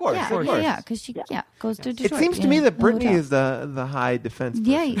Yeah, yeah, of course, yeah, of course. yeah, because she goes to Detroit. It seems to yeah, me that in a Brittany hotel. is the high defense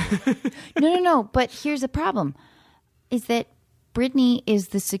person. Yeah. No. But here's the problem: is that Brittany is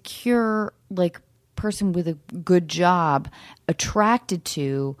the secure, like, person with a good job, attracted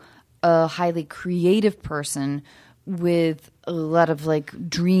to a highly creative person with a lot of like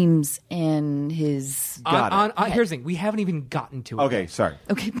dreams and his. Got it. Here's the thing: we haven't even gotten to it. Okay, sorry.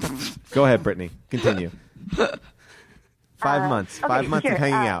 Okay. Go ahead, Brittany. Continue. 5 months. 5 months sure. of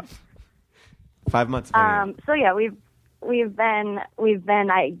hanging out. 5 months of hanging out. So yeah, we've been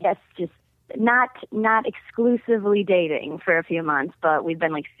I guess just not exclusively dating for a few months, but we've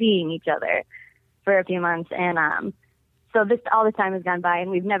been like seeing each other for a few months, and so this all the time has gone by,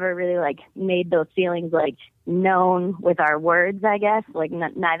 and we've never really like made those feelings like known with our words. I guess like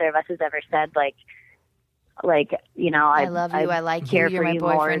neither of us has ever said like you know I love you. I like you. care You're for my you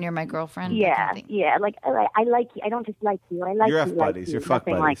boyfriend. more. You're my girlfriend. that Yeah, kind of thing. yeah. Like I like you. I don't just like you. I like You're you. F like buddies. you. You're fuck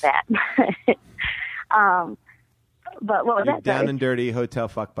Nothing buddies. like that. But what was You're that? down Sorry. and dirty hotel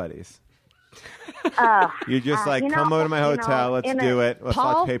fuck buddies. Uh, You're just like, you know, come over to my you hotel. know, Let's in do a- it. Let's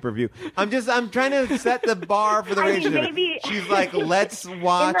Paul? watch pay per view. I'm trying to set the bar for the I mean, relationship. maybe- She's like, let's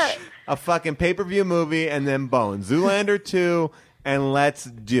watch a fucking pay per view movie and then bone Zoolander 2, and let's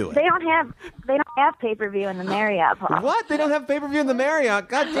do They it. don't have pay-per-view in the Marriott, Paul. What? They don't have pay per view in the Marriott?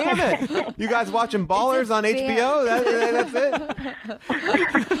 God damn it! You guys watching Ballers on HBO? That's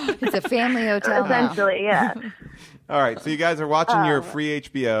it. It's a family hotel now. Essentially, yeah. All right. So you guys are watching your free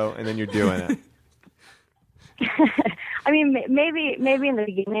HBO, and then you're doing it. I mean, maybe in the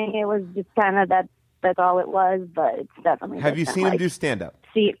beginning it was just kind of that's all it was, but it's definitely. Have you just seen like, him do stand up?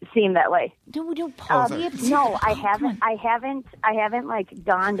 seem that way? No, Paul. sorry. we have to- No, I Come on. haven't like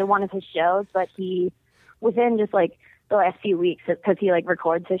gone to one of his shows, but he within just like the last few weeks because he like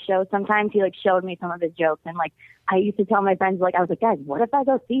records his show. Sometimes he like showed me some of his jokes, and like I used to tell my friends, like I was like, guys, what if I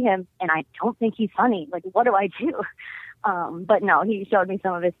go see him and I don't think he's funny? Like, what do I do? But no, he showed me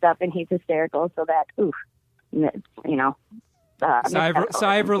some of his stuff, and he's hysterical. So that, you know.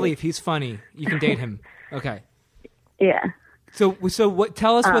 Sigh of relief. He's funny. You can date him. Okay. Yeah. So what?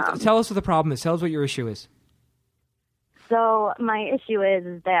 Tell us what the problem is. Tell us what your issue is. So my issue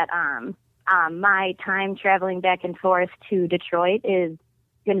is that my time traveling back and forth to Detroit is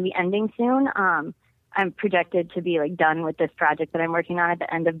going to be ending soon. I'm projected to be like done with this project that I'm working on at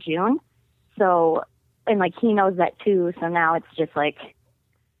the end of June. So, and like he knows that too. So now it's just like,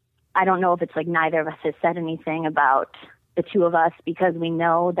 I don't know if it's like neither of us has said anything about the two of us, because we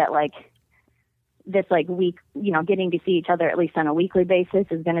know that like this like week, you know, getting to see each other at least on a weekly basis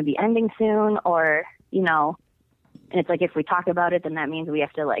is going to be ending soon, or, you know, and it's like if we talk about it, then that means we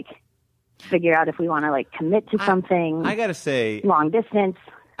have to like figure out if we want to like commit to something. I gotta say, long distance.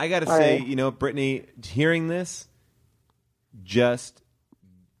 I gotta say, you know, Brittany, hearing this, just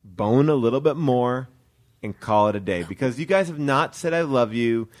bone a little bit more and call it a day, because you guys have not said I love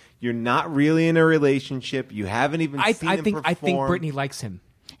you. You're not really in a relationship. You haven't even seen him perform. I think Brittany likes him.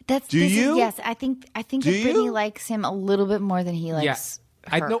 Yes, I think that Brittany likes him a little bit more than he likes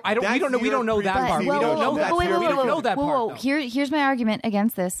her. We don't know that part. We don't know that. We don't know that part. Here's my argument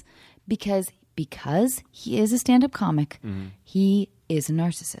against this, because he is a stand-up comic, he is a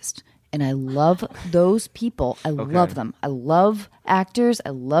narcissist. And I love those people. I love them. I love actors. I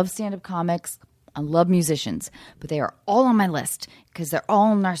love stand-up comics. I love musicians. But they are all on my list because they're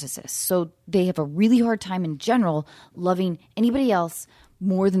all narcissists. So they have a really hard time in general loving anybody else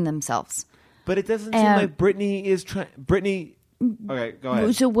more than themselves. But it doesn't seem like Brittany is trying. Brittany. Okay, go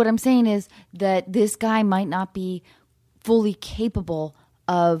ahead. So what I'm saying is that this guy might not be fully capable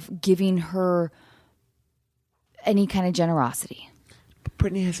of giving her any kind of generosity. But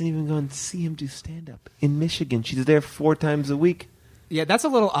Brittany hasn't even gone to see him do stand-up in Michigan. She's there 4 times a week. Yeah, that's a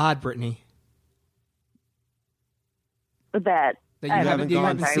little odd, Brittany. That you haven't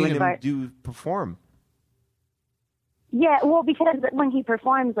gone to see him do perform. Yeah, well, because when he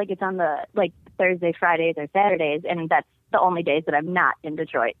performs, like it's on the like Thursdays, Fridays, or Saturdays, and that's the only days that I'm not in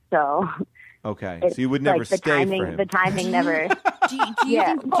Detroit. So okay, so you would never like stay for him. The timing never. Do you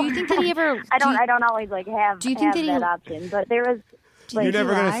think that he ever? I don't always like have that option, but there was. Like, you're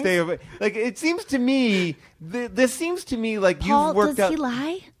never going to stay over. Like it seems to me, this seems to me like Paul, you've worked out. Does he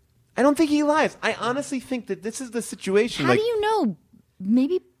lie? I don't think he lies. I honestly think that this is the situation. How do you know?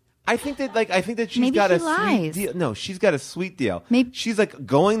 Maybe. I think that she's Maybe got he a lies. sweet deal. No, she's got a sweet deal. Maybe she's like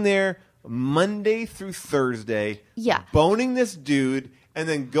going there Monday through Thursday. Yeah. Boning this dude and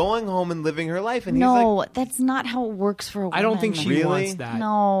then going home and living her life. And no, he's like, that's not how it works for a woman. I don't think she wants that.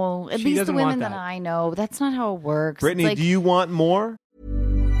 No, at She least the doesn't women want that that. I know, that's not how it works. Brittany, It's like, do you want more?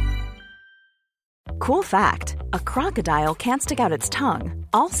 Cool fact, a crocodile can't stick out its tongue.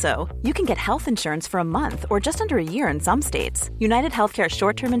 Also, you can get health insurance for a month or just under a year in some states. United Healthcare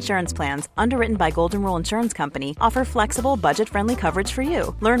short-term insurance plans, underwritten by Golden Rule Insurance Company, offer flexible, budget-friendly coverage for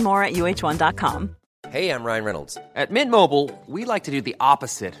you. Learn more at UH1.com. Hey, I'm Ryan Reynolds. At Mint Mobile, we like to do the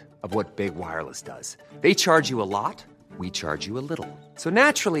opposite of what Big Wireless does. They charge you a lot, we charge you a little. So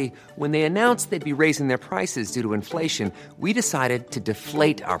naturally, when they announced they'd be raising their prices due to inflation, we decided to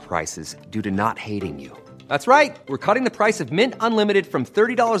deflate our prices due to not hating you. That's right. We're cutting the price of Mint Unlimited from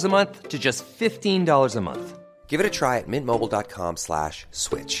 $30 a month to just $15 a month. Give it a try at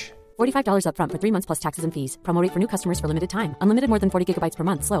mintmobile.com/switch. $45 up front for 3 months plus taxes and fees. Promo rate for new customers for limited time. Unlimited more than 40 gigabytes per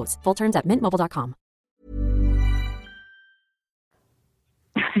month. Slows full terms at mintmobile.com.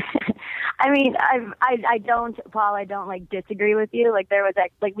 I mean, I don't, Paul. I don't like disagree with you. Like there was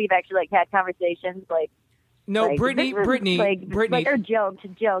like we've actually like had conversations like. No, like, Brittany. Like they're jokes.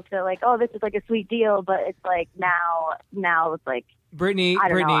 They're like, oh, this is like a sweet deal, but it's like now it's like Brittany. I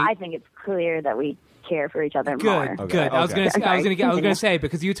don't know. I think it's clear that we care for each other more. Good. I was gonna say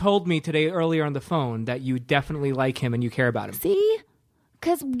because you told me today earlier on the phone that you definitely like him and you care about him. See,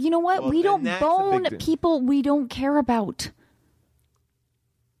 because you know what, we don't bone people we don't care about.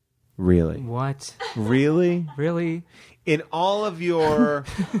 Really? What? Really? Really? In all of your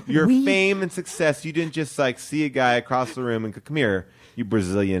fame and success, you didn't just like see a guy across the room and go, come here, you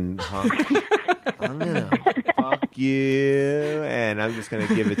Brazilian hunk. I'm gonna fuck you, and I'm just gonna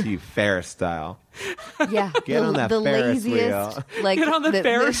give it to you Ferris style. Yeah, Get on that the Ferris laziest, wheel. like Get on the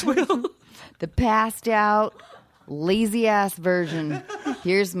Ferris wheel. The passed out, lazy ass version.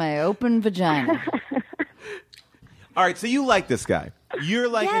 Here's my open vagina. All right, so you like this guy. You're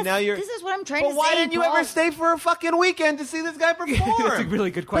like, Yes, and now you're. this is what I'm trying but to why say, didn't you Paul. ever stay for a fucking weekend to see this guy perform? That's a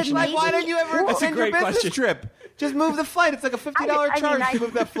really good question. Like, why didn't you ever That's a attend your great business question. trip? Just move the flight. It's like a $50 charge to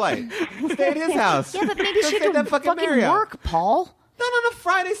move that flight. Stay at his house. Yeah, but maybe she Don't stay at had that to fucking fucking Marriott. work, Paul. No.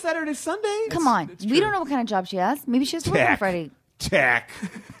 Friday, Saturday, Sunday. Come on. We don't know what kind of job she has. Maybe she has to work on Friday. Tech.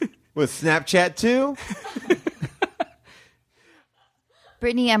 With Snapchat too?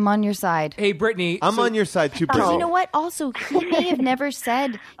 Brittany, I'm on your side. Hey, Brittany. I'm on your side too, But Brittany. you know what? Also, he may have never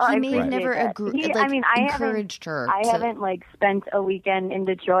said, he may have never encouraged her. I haven't like spent a weekend in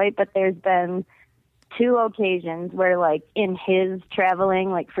Detroit, but there's been 2 occasions where like in his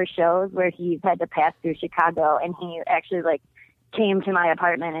traveling like for shows where he's had to pass through Chicago, and he actually like came to my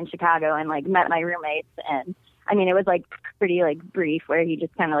apartment in Chicago and like met my roommates. And I mean, it was like pretty like brief where he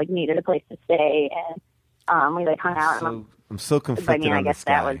just kind of like needed a place to stay, and we like hung out. I'm so conflicted I mean, I on guess this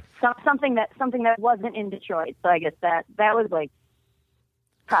that guy. was something that wasn't in Detroit. So I guess that was like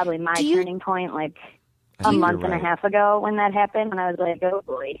probably my turning point, like a month and a half ago when that happened, and I was like, oh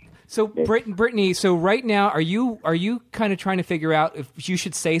boy. So Brittany, so right now, are you kind of trying to figure out if you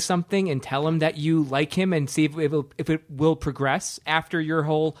should say something and tell him that you like him and see if it will progress after your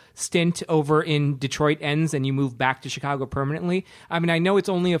whole stint over in Detroit ends and you move back to Chicago permanently? I mean, I know it's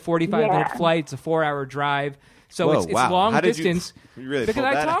only a 45-minute flight, it's a 4-hour drive. So Whoa, it's wow. long How did distance. You really because pulled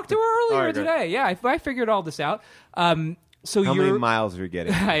I that talked out? to her earlier All right, today. Yeah, I figured all this out. So How many miles are you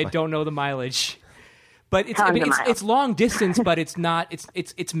getting? I don't know the mileage, but it's long distance, but it's not.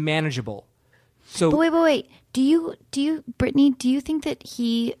 It's manageable. So But wait. Do you, Brittany? Do you think that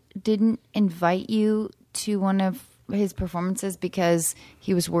he didn't invite you to one of his performances because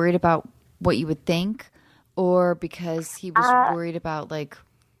he was worried about what you would think, or because he was worried about like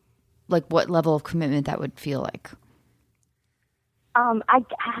what level of commitment that would feel like?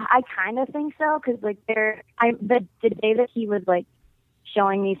 I kind of think so, because like the day that he was like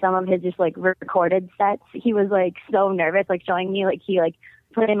showing me some of his just like recorded sets, he was like so nervous, like showing me like he like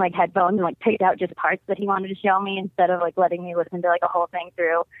put in like headphones and like picked out just parts that he wanted to show me instead of like letting me listen to like a whole thing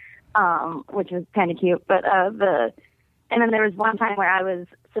through, which was kind of cute. But and then there was one time where I was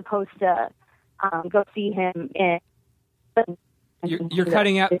supposed to go see him in. you're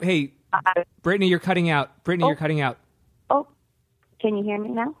cutting out. Hey, Brittany, you're cutting out. Brittany, you're cutting out. Oh, can you hear me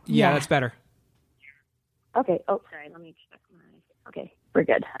now? Yeah, that's better. Okay. Oh, sorry. Let me check my. Okay, we're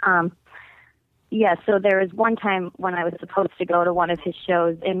good. Yeah. So there was one time when I was supposed to go to one of his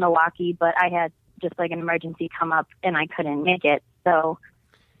shows in Milwaukee, but I had just like an emergency come up and I couldn't make it. So,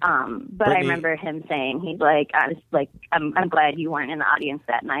 but Brittany, I remember him saying he's like, I was like, I'm glad you weren't in the audience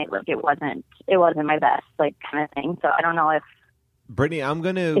that night. Like it wasn't my best like kind of thing. So I don't know if Brittany,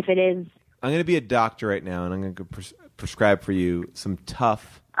 if it is. I'm gonna be a doctor right now, and I'm gonna prescribe for you some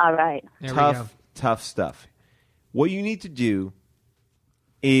tough. All right. Tough stuff. What you need to do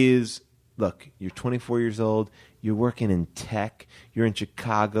is, look, you're 24 years old, you're working in tech, you're in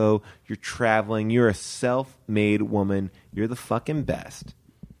Chicago, you're traveling, you're a self-made woman, you're the fucking best.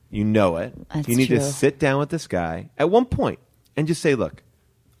 You know it. That's you need true. to sit down with this guy at one point and just say, look,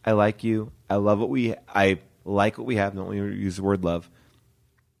 I like you. I like what we have. Don't use the word love.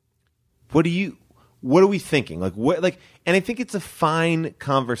 What are we thinking? Like what? Like, and I think it's a fine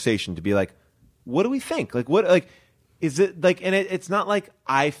conversation to be like, what do we think? Like, what? Like, is it like? And it's not like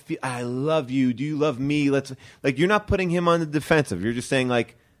I love you. Do you love me? Let's like. You're not putting him on the defensive. You're just saying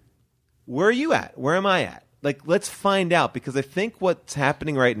like, where are you at? Where am I at? Like, let's find out, because I think what's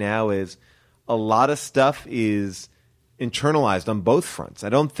happening right now is a lot of stuff is internalized on both fronts. I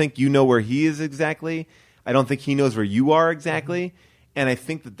don't think you know where he is exactly. I don't think he knows where you are exactly. And I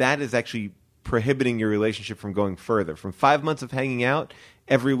think that is actually prohibiting your relationship from going further. From 5 months of hanging out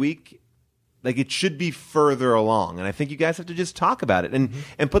every week, like it should be further along. And I think you guys have to just talk about it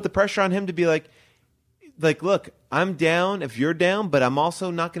and put the pressure on him to be like, look, I'm down if you're down, but I'm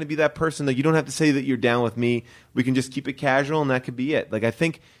also not going to be that person that you don't have to say that you're down with me. We can just keep it casual, and that could be it. Like, I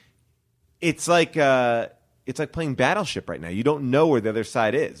think it's like playing Battleship right now. You don't know where the other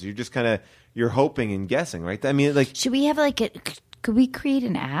side is. You're just you're hoping and guessing, right? I mean, like, should we have could we create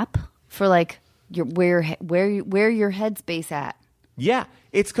an app for like where your headspace at? Yeah,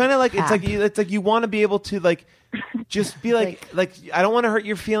 it's kind of like it's like you want to be able to like just be like I don't want to hurt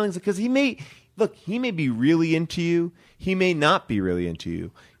your feelings, because he may be really into you. He may not be really into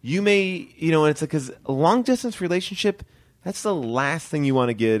you. You may, and it's like, because a long distance relationship, that's the last thing you want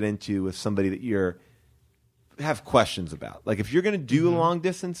to get into with somebody that you're have questions about. Like, if you're going to do a long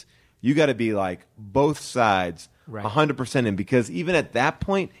distance, you got to be like both sides 100% in, because even at that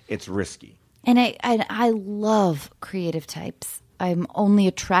point, it's risky. And I love creative types. I'm only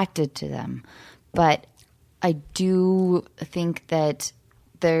attracted to them, but I do think that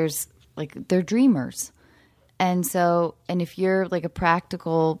they're dreamers, And so, and if you're like a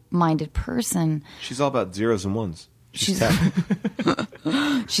practical minded person, She's all about zeros and ones. she's tech.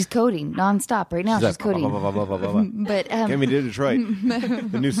 she's coding nonstop right now. She's like, coding. blah, blah, blah, blah, blah, blah. But Get me to Detroit,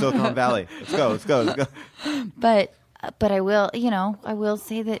 the new Silicon Valley. Let's go. but I will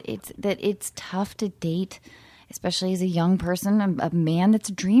say that it's tough to date, especially as a young person, a man that's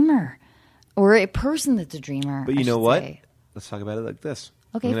a dreamer, or a person that's a dreamer. But I you know should what? say. Let's talk about it like this.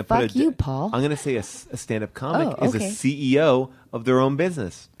 Okay, I'm gonna fuck put you, Paul. I'm going to say a stand-up comic Oh, is okay. a CEO of their own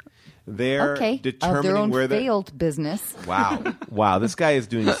business. They're Okay, determining of their own where they failed business. Wow. This guy is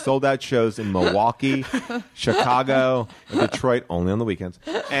doing sold-out shows in Milwaukee, Chicago, and Detroit, only on the weekends.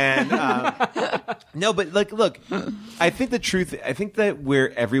 And no, but like, look, I think that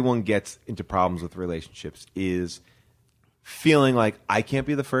where everyone gets into problems with relationships is feeling like I can't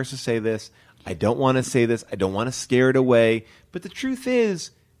be the first to say this. I don't want to say this. I don't want to scare it away. But the truth is,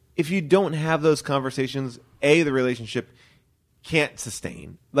 if you don't have those conversations, the relationship can't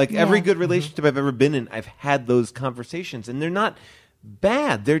sustain. Like every good relationship I've ever been in, I've had those conversations, and they're not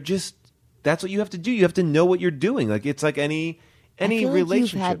bad. They're just that's what you have to do. You have to know what you're doing. Like it's like any I feel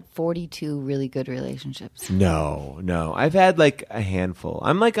relationship. Like you've had 42 really good relationships. No. I've had like a handful.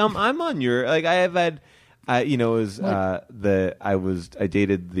 I'm on your like I have had. I dated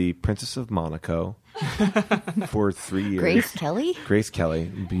the Princess of Monaco for 3 years. Grace Kelly,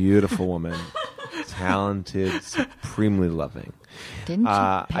 beautiful woman, talented, supremely loving. Didn't she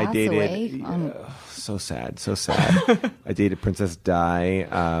pass I dated, away? So sad. I dated Princess Di,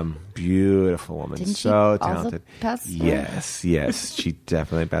 beautiful woman, Didn't she so also talented. pass away? Yes, she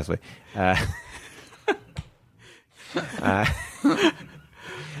definitely passed away.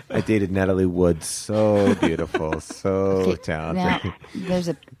 I dated Natalie Wood, so beautiful, so talented. Now, there's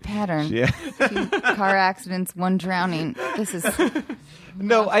a pattern. Yeah. 2 car accidents, 1 drowning. This is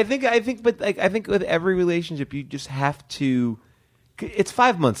No, I think with every relationship, you just have to. It's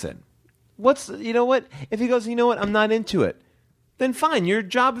 5 months in. You know what? If he goes, you know what? I'm not into it. Then fine, your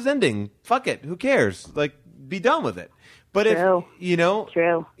job is ending. Fuck it. Who cares? Like, be done with it. But True.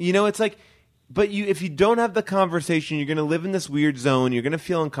 It's like. But if you don't have the conversation, you're going to live in this weird zone. You're going to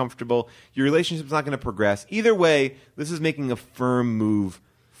feel uncomfortable. Your relationship's not going to progress. Either way, this is making a firm move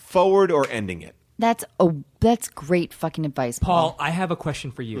forward or ending it. that's great fucking advice, Paul, I have a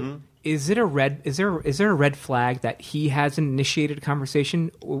question for you. Mm-hmm. Is there a red flag that he hasn't initiated a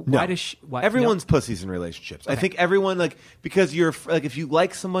conversation? Why does Everyone's pussies in relationships. I think everyone because you're like if you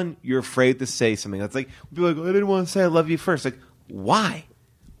like someone, you're afraid to say something. That's like people are like, I didn't want to say I love you first. Like why?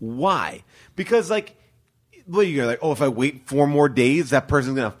 Because what are you gonna like? Oh, if I wait 4 more days, that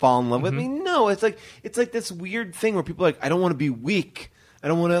person's gonna fall in love with me. No, it's like this weird thing where people are like, I don't want to be weak. I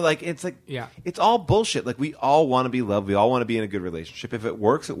don't want to It's all bullshit. Like we all want to be loved. We all want to be in a good relationship. If it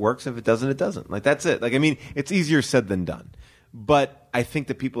works, it works. If it doesn't, it doesn't. Like that's it. Like I mean, it's easier said than done. But I think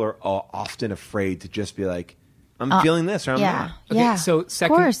that people are often afraid to just be like, I'm feeling this or I'm not. Okay, so of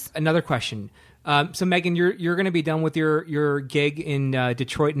second, course. another question. So Megan, you're going to be done with your gig in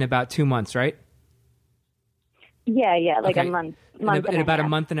Detroit in about 2 months, right? Yeah, like Okay. a month in and about a a half.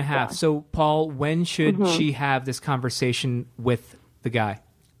 month and a half. Yeah. So Paul, when should she have this conversation with the guy?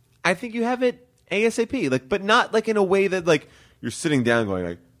 I think you have it ASAP, but not in a way that you're sitting down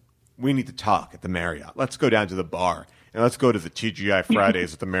going we need to talk at the Marriott. Let's go down to the bar and let's go to the TGI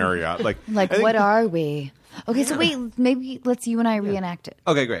Fridays at the Marriott. what are we? Okay, so wait, maybe let's you and I reenact it.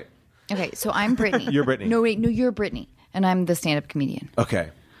 Okay, great. Okay, so I'm Brittany. You're Brittany. No, wait, no, you're Brittany, and I'm the stand-up comedian, Okay,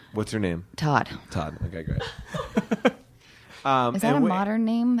 what's your name? Todd. Okay, great. Is that a modern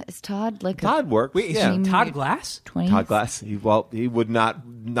name? Is Todd like Todd works. Wait, is yeah. she Todd Glass? 20s? Todd Glass. He would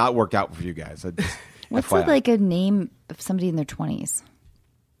not work out for you guys. What's FYI. a name of somebody in their 20s?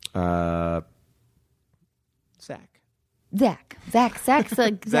 Zach. Zach's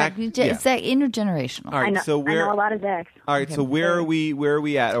like Zach. yeah. Zach, intergenerational. All right, I know, so I know a lot of Zacks. All right, so where are we? Where are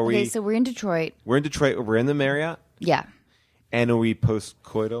we at? Okay, so we're in Detroit. We're in Detroit. We're in the Marriott, Yeah, and are we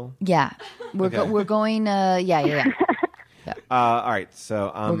post-coital? yeah. We're Okay. we're going. Yeah. All right,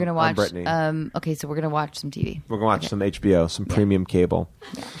 so We're gonna watch. Brittany. Okay, so we're gonna watch some TV. We're gonna watch some HBO, some premium cable.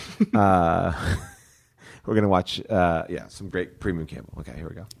 We're gonna watch, some great premium cable. Okay, here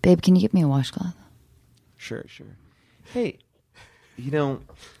we go. Babe, can you get me a washcloth? Sure. Hey,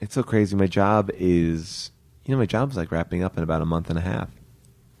 it's so crazy. My job is like wrapping up in about a month and a half.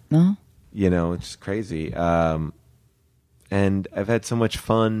 No. It's crazy. And I've had so much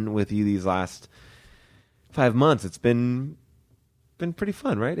fun with you these last 5 months. It's been pretty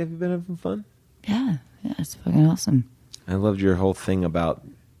fun, right? Have you been having fun? Yeah, it's fucking awesome. I loved your whole thing about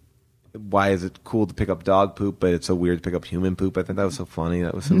why is it cool to pick up dog poop, but it's so weird to pick up human poop? I thought that was so funny.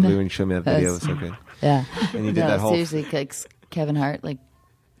 That was so weird when you showed me that video. It was so good. Yeah. And you did that whole seriously, like Kevin Hart, like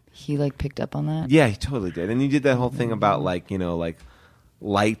he like picked up on that. Yeah, he totally did. And you did that whole thing about like, you know, like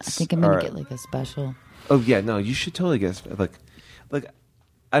lights. I think I'm gonna get like a special. Oh yeah, no, you should totally get like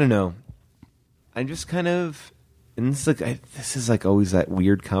I don't know. I'm just kind of, and this is like this is like always that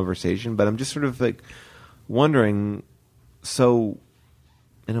weird conversation, but I'm just sort of like wondering. So,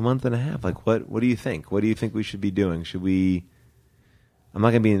 in a month and a half, like what do you think? What do you think we should be doing? Should we? I'm not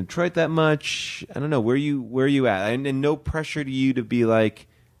gonna be in Detroit that much. I don't know. Where are you at? And no pressure to you to be like.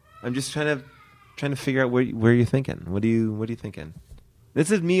 I'm just trying to figure out where you're thinking. What are you thinking? This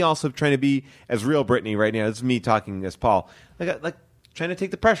is me also trying to be as real Brittany right now. This is me talking as Paul. Like trying to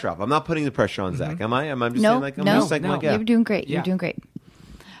take the pressure off. I'm not putting the pressure on Zach. Am I? Am I just saying like I'm just saying like yeah. You're doing great. Yeah. You're doing great.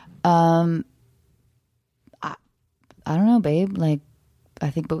 I don't know, babe. Like, I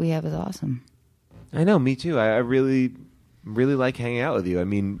think what we have is awesome. I know, me too. I really, really like hanging out with you. I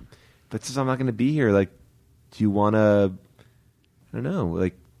mean, but since I'm not going to be here, like, do you want to? I don't know.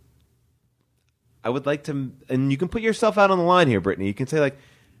 Like, I would like to, and you can put yourself out on the line here, Brittany. You can say like,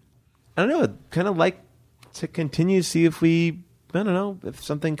 I don't know. I'd kind of like to continue to see if we. I don't know if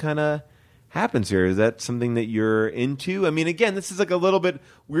something kind of happens here. Is that something that you're into? I mean, again, this is like a little bit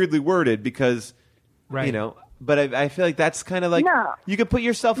weirdly worded because, you know. But I feel like that's kind of like you could put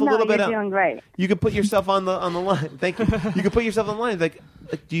yourself a little bit. You're doing great. You could put yourself on the line. Thank you. You could put yourself on the line. Like,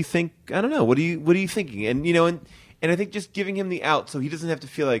 do you think? I don't know. What are you thinking? And you know, and I think just giving him the out so he doesn't have to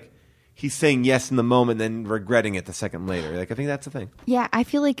feel like he's saying yes in the moment and then regretting it the second later. Like I think that's the thing. Yeah, I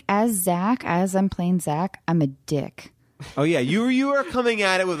feel like as I'm playing Zach, I'm a dick. Oh yeah, you are coming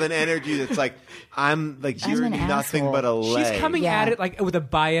at it with an energy that's like you're an nothing asshole. but a leg. She's coming at it like with a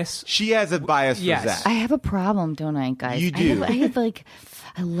bias. She has a bias for Zach. I have a problem, don't I, guys? You do. I have like,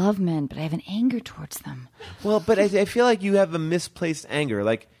 I love men, but I have an anger towards them. Well, but I feel like you have a misplaced anger.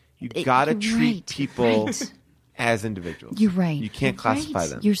 Like you gotta You're treat right, people right. as individuals. You're right. You can't You're classify right.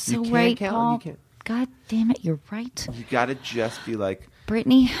 them. You're so you can't right, count, Paul. You can't. God damn it, you're right. You gotta just be like,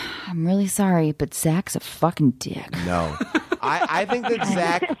 Brittany, I'm really sorry, but Zach's a fucking dick. no. I think that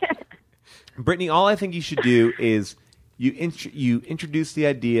Zach, Brittany, all I think you should do is you introduce the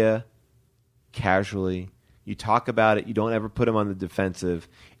idea casually. You talk about it. You don't ever put him on the defensive,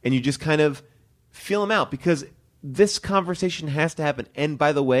 and you just kind of feel him out because this conversation has to happen. And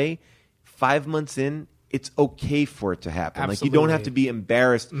by the way, 5 months in, it's okay for it to happen. Absolutely. Like you don't have to be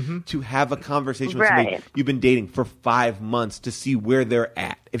embarrassed to have a conversation with somebody you've been dating for 5 months to see where they're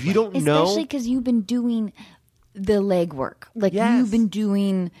at. If you don't know, especially because you've been doing the legwork, like Yes. you've been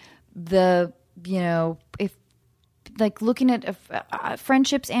doing the, if like looking at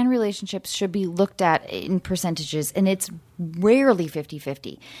friendships and relationships should be looked at in percentages, and it's rarely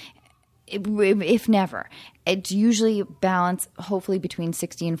 50-50. If never, it's usually balance, hopefully between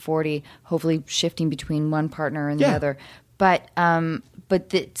 60 and 40, hopefully shifting between one partner and the other. But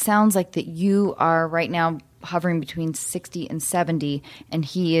it sounds like that you are right now hovering between 60 and 70, and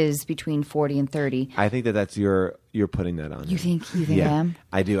he is between 40 and 30. I think that's you're putting that on. You think I Yeah, am?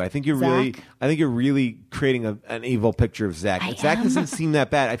 I do. I think you're Zach? really creating an evil picture of Zach. I Zach am. doesn't seem that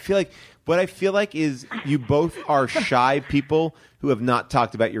bad. What I feel like is you both are shy people who have not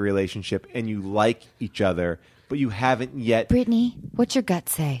talked about your relationship, and you like each other, but you haven't yet. Brittany, what's your gut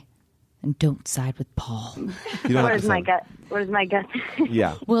say? And don't side with Paul. You don't What have is to my say- gut? What is my gut?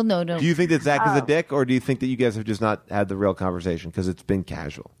 Yeah. Well, no. Do you think that Zach is a dick, or do you think that you guys have just not had the real conversation because it's been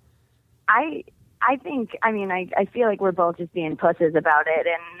casual? I think. I mean, I feel like we're both just being pusses about it,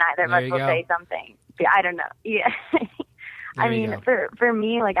 and neither of There us you will go. say something. Yeah, I don't know. Yeah. I There you mean, go. for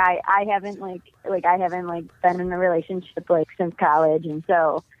me, like I haven't been in a relationship like since college, and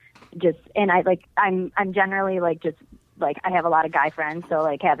so just I'm generally just I have a lot of guy friends, so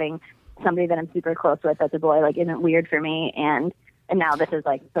like having somebody that I'm super close with that's a boy like isn't weird for me, and now this is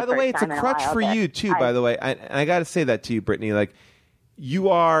like By the way, it's a crutch for you too. By the way, I got to say that to you, Brittany. Like, you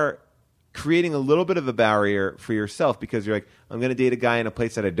are creating a little bit of a barrier for yourself because you're like, I'm going to date a guy in a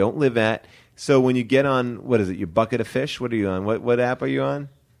place that I don't live at. So when you get on, what is it? You bucket of fish. What are you on? What app are you on?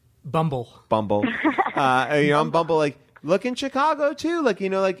 Bumble. Bumble. Are you on Bumble? Like, look in Chicago too.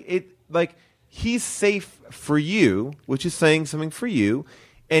 Like, he's safe for you, which is saying something for you,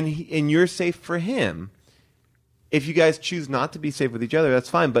 and you're safe for him. If you guys choose not to be safe with each other, that's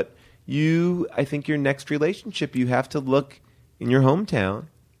fine. But I think your next relationship, you have to look in your hometown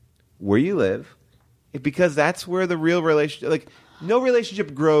where you live, because that's where the real relationship, like, no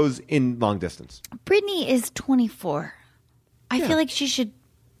relationship grows in long distance. Brittany is 24. I feel like she should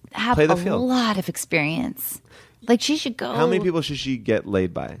have Play the a field. lot of experience. Like she should go. How many people should she get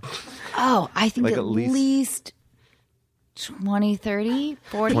laid by? Oh, I think Like at at least- least 20, 30,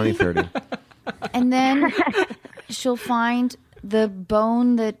 40. 2030. And then she'll find the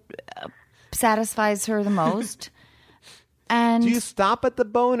bone that satisfies her the most. And Do you stop at the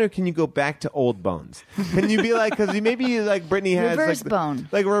bone, or can you go back to old bones? Can you be like, because maybe like Brittany has Reverse like bone.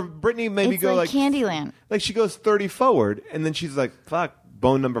 like where Brittany maybe it's go like Candyland. like she goes 30 forward, and then she's like, "Fuck,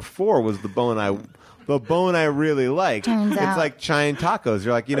 bone number 4 was the bone I really liked." Turns it's out. like Cheyenne tacos.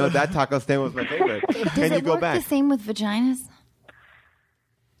 You're like, that taco stand was my favorite. Does and it you go work back. the same with vaginas?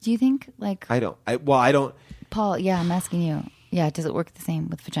 Do you think? Like, I don't. Paul, yeah, I'm asking you. Yeah, does it work the same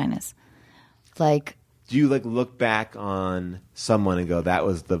with vaginas? Like, Do you like look back on someone and go, "That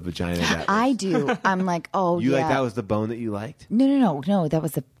was the vagina"? That I was. do. I'm like, oh, You yeah. like that was the bone that you liked? No, that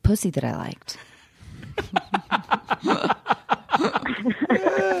was the pussy that I liked.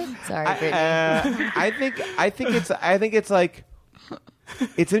 Sorry, Brittany. I think it's like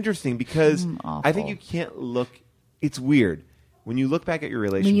it's interesting because I think awful. you can't look. It's weird when you look back at your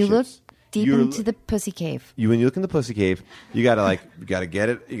relationships. When you look deep you're- into the pussy cave, when you look in the pussy cave, you gotta get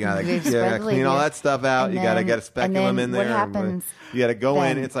it. You gotta, You you spread gotta the clean all labia. that stuff out. And You gotta then- get a speculum and then in there. what happens You gotta go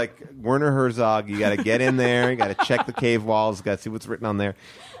in. then? It's like Werner Herzog. You gotta get in there. You gotta check the cave walls. You gotta see what's written on there.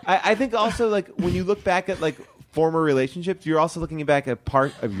 I think also like when you look back at like former relationships, you're also looking back at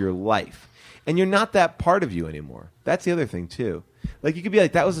part of your life, and you're not that part of you anymore. That's the other thing too. Like you could be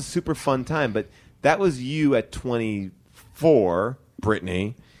like, that was a super fun time, but that was you at 24,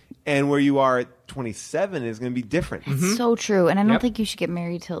 Brittany, and where you are at 27 is going to be different. it's so true. And I don't Yep. think you should get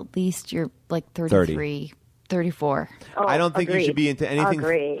married till at least you're like 33, 34. Oh, I don't think you should be into anything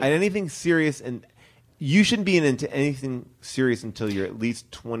Agreed. anything serious, and you shouldn't be into anything serious until you're at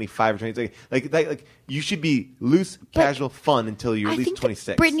least 25 or 26. Like you should be loose, casual, fun until you're at I least think that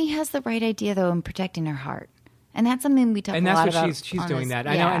 26. Brittany has the right idea though in protecting her heart, and that's something we talk And a that's lot what about. she's on doing this- that.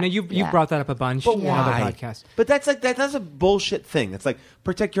 I know you've yeah. brought that up a bunch But in why? other podcasts. But that's a bullshit thing. It's like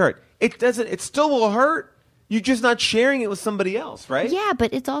protect your heart. It doesn't. It still will hurt. You're just not sharing it with somebody else, right? Yeah,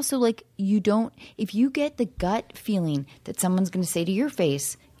 but it's also like you don't. If you get the gut feeling that someone's going to say to your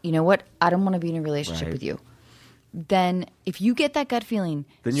face, "You know what? I don't want to be in a relationship Right. with you," then if you get that gut feeling,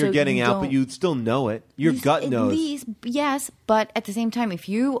 Then you're so getting you out, don't- but you still know it. Your you- gut at knows. least, yes, but at the same time, if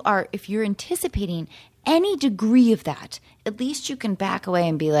you're anticipating any degree of that, at least you can back away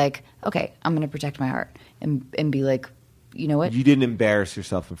and be like, okay, I'm going to protect my heart, and be like, you know what, You didn't embarrass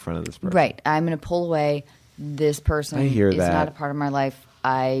yourself in front of this person. right? I'm going to pull away. This person I hear is that. not a part of my life.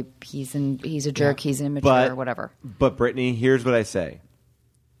 He's a jerk. He's an immature, or whatever. But Brittany, here's what I say: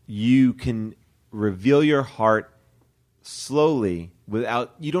 you can reveal your heart slowly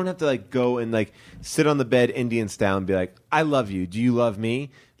without. You don't have to like go and like sit on the bed Indian style and be like, "I love you. Do you love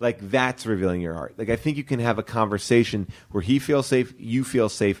me?" Like that's revealing your heart. Like I think you can have a conversation where he feels safe, you feel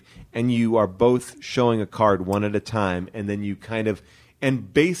safe, and you are both showing a card one at a time, and then you kind of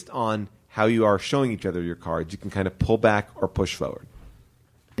and based on how you are showing each other your cards, you can kind of pull back or push forward.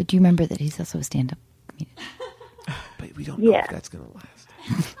 But do you remember that he's also a stand-up comedian? But we don't know Yeah. if that's going to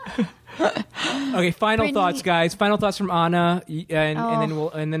last. Okay, final Brittany- thoughts, guys. Final thoughts from Anna,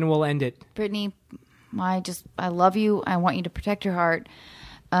 and then we'll end it. Brittany, I love you. I want you to protect your heart.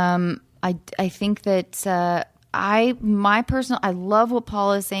 I think that I love what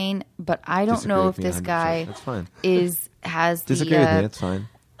Paul is saying, but I don't Disagree know with if me this 100%. guy That's fine. has Disagree the. with me. That's fine.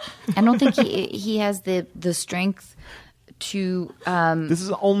 I don't think he has the strength to. This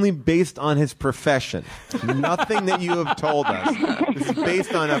is only based on his profession. Nothing that you have told us. This is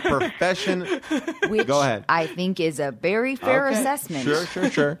based on a profession. Which Go ahead. I think is a very fair Okay.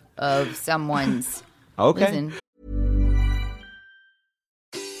 assessment Sure. of someone's. Okay. Listen,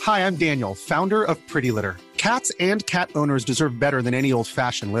 Hi, I'm Daniel, founder of Pretty Litter. Cats and cat owners deserve better than any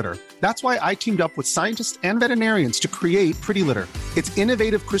old-fashioned litter. That's why I teamed up with scientists and veterinarians to create Pretty Litter. Its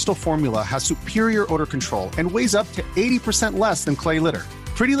innovative crystal formula has superior odor control and weighs up to 80% less than clay litter.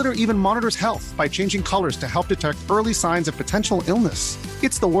 Pretty Litter even monitors health by changing colors to help detect early signs of potential illness.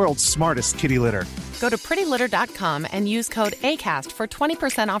 It's the world's smartest kitty litter. Go to prettylitter.com and use code ACAST for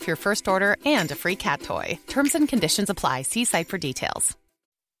 20% off your first order and a free cat toy. Terms and conditions apply. See site for details.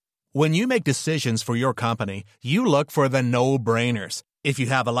 When you make decisions for your company, you look for the no-brainers. If you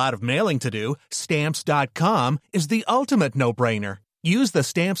have a lot of mailing to do, Stamps.com is the ultimate no-brainer. Use the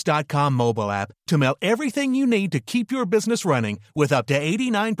Stamps.com mobile app to mail everything you need to keep your business running with up to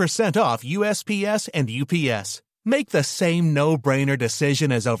 89% off USPS and UPS. Make the same no-brainer decision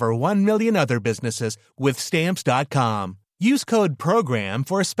as over 1 million other businesses with Stamps.com. Use code PROGRAM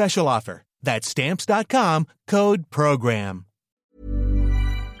for a special offer. That's Stamps.com, code PROGRAM.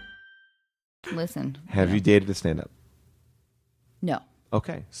 listen. Have you dated a stand-up? No.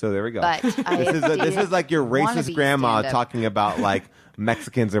 Okay, so there we go. But this is like your racist wannabe grandma stand-up. talking about like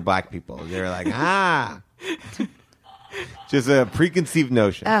Mexicans or black people. They're like, just a preconceived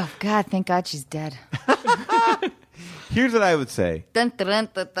notion. Oh God! Thank God she's dead. Here's what I would say. Dun, dun, dun,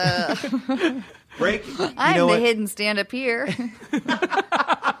 dun, dun. Break. I'm the hidden stand-up here.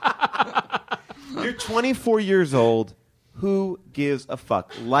 You're 24 years old. Who gives a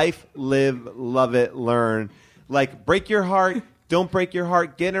fuck? Life, live, love it, learn. Like, break your heart. Don't break your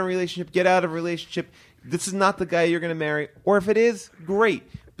heart. Get in a relationship. Get out of a relationship. This is not the guy you're going to marry. Or if it is, great.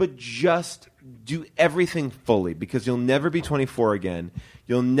 But just do everything fully because you'll never be 24 again.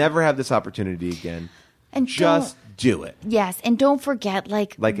 You'll never have this opportunity again. And just do it. Yes, and don't forget,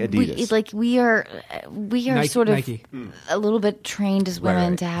 like Adidas. we are Nike, sort of Nike. a little bit trained as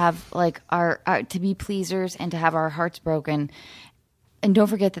women right. to have like our to be pleasers and to have our hearts broken. And don't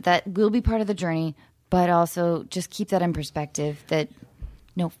forget that will be part of the journey, but also just keep that in perspective. That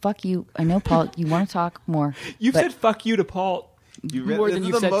no, fuck you. I know, Paul, you want to talk more. You've said "fuck you" to Paul more than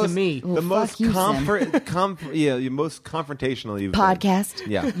you've said to me. Well, The most fuck you, Sim. the most confrontational you've been. Podcast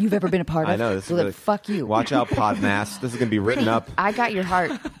you've ever been a part of. I know. This So is then really, fuck you. Watch out, Podmass. This is going to be written up. I got your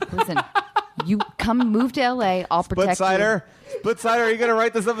heart. Listen, you move to LA. I'll protect you. Split cider. Are you going to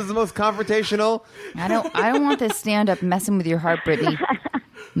write this up as the most confrontational? I don't want this stand up messing with your heart, Brittany.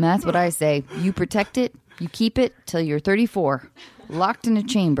 And that's what I say. You protect it, you keep it till you're 34, locked in a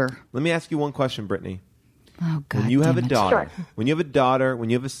chamber. Let me ask you one question, Brittany. Oh God! When you have a damn it. daughter, when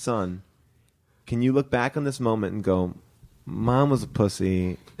you have a son, can you look back on this moment and go, "Mom was a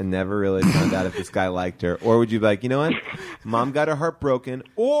pussy and never really found out if this guy liked her," or would you be like, "You know what? Mom got her heart broken,"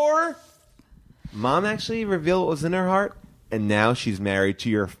 or "Mom actually revealed what was in her heart, and now she's married to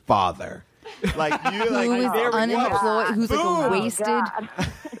your father." Like you, like Who is there we go. unemployed? Who's like a Boom. wasted?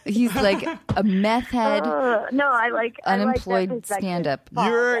 He's like a meth head, No, I like unemployed stand up.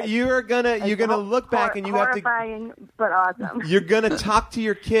 You're gonna look back and you have to. Horrifying, but awesome. You're gonna talk to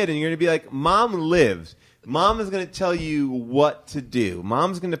your kid and you're gonna be like, "Mom lived. Mom is gonna tell you what to do.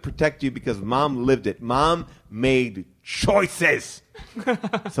 Mom's gonna protect you because Mom lived it. Mom made choices."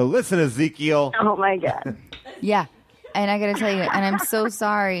 So listen, Ezekiel. Oh my God. Yeah, and I got to tell you, and I'm so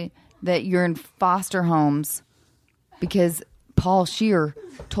sorry that you're in foster homes because Paul Scheer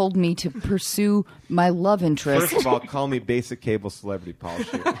told me to pursue my love interest. First of all, call me basic cable celebrity Paul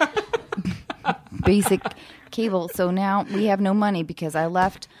Scheer. Basic cable. So now we have no money because I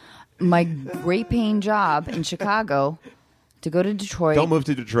left my great paying job in Chicago to go to Detroit. Don't move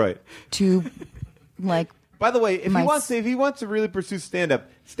to Detroit. To like. By the way, if he wants to really pursue stand-up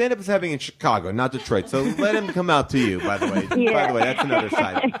is happening in Chicago, not Detroit. So let him come out to you, by the way. Yeah. By the way, that's another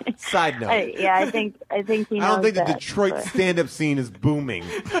side note. I think he knows I don't think the that, Detroit but- stand-up scene is booming.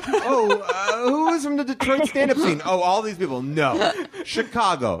 Who is from the Detroit stand-up scene? Oh, all these people. No.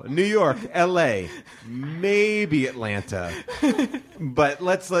 Chicago, New York, L.A., maybe Atlanta. But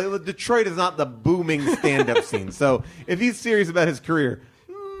Detroit is not the booming stand-up scene. So if he's serious about his career,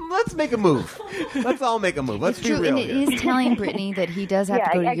 let's make a move. Let's all make a move. Let's It's be true, real and it here. is telling Brittany that he does have to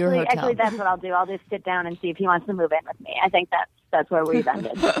go to your hotel. Actually, that's what I'll do. I'll just sit down and see if he wants to move in with me. I think that's where we've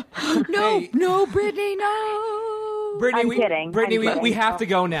ended. No, Brittany, no. Brittany, I'm kidding. Brittany, I'm kidding. we have to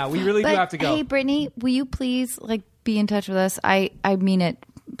go now. We really do have to go. Hey, Brittany, will you please be in touch with us? I mean it.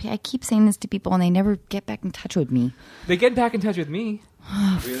 I keep saying this to people and they never get back in touch with me. They get back in touch with me.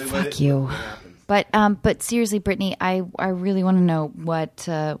 Fuck you. But seriously, Brittany, I really want to know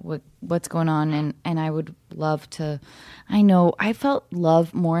what's going on, and I would love to. I know I felt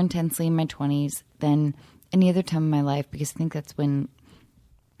love more intensely in my 20s than any other time in my life because I think that's when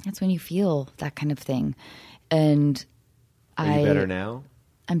you feel that kind of thing. And Are you better now?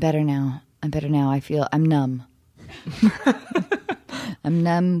 I'm better now. I feel I'm numb. I'm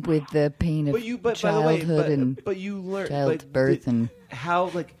numb with the pain of childhood but you learned childbirth and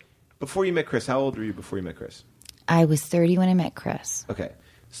how before you met Chris. How old were you before you met Chris? I was 30 when I met Chris. Okay,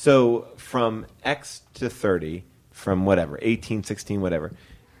 so from X to 30, from whatever 18, 16, whatever,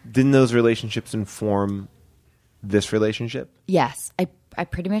 didn't those relationships inform this relationship? Yes, I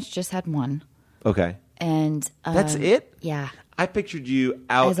pretty much just had one. Okay, and that's it. Yeah, I pictured you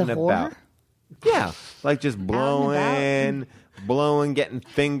out as a and whore? about. Yeah, like just blowing, getting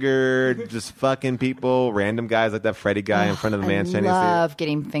fingered, just fucking people, random guys like that Freddie guy in front of the man's Chinese I theater. love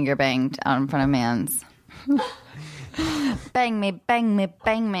getting finger banged out in front of man's. Bang me, bang me,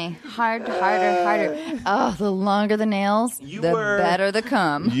 bang me. Harder, harder, harder. Oh, the longer the nails, the better the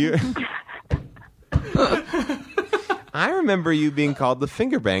cum. I remember you being called the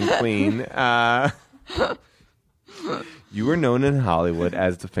finger bang queen. You were known in Hollywood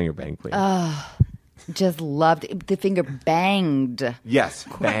as the finger bang queen. Just loved the finger banged. Yes,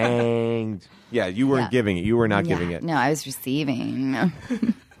 banged. Yeah, you weren't giving it. You were not giving it. No, I was receiving. Love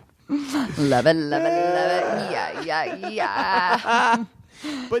it, love it, love it. Yeah.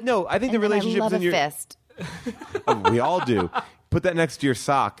 But no, I think the relationships I love in your fist. We all do. Put that next to your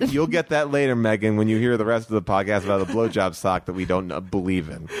sock. You'll get that later, Megan, when you hear the rest of the podcast about the blowjob sock that we don't believe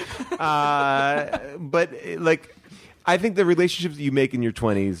in. But like, I think the relationships that you make in your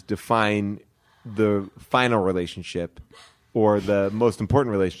 20s define the final relationship or the most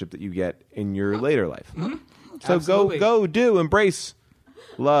important relationship that you get in your later life. Mm-hmm. So Absolutely. go, do, embrace,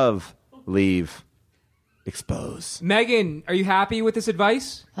 love, leave, expose. Megan, are you happy with this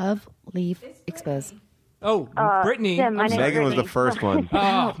advice? Love, leave, expose. Oh, Brittany. Tim, my name's Megan was the Brittany. first one.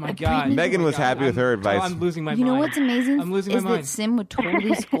 Oh my God. Megan was happy with her advice. I'm losing my You know mind. what's amazing I'm losing is my mind. that Sim would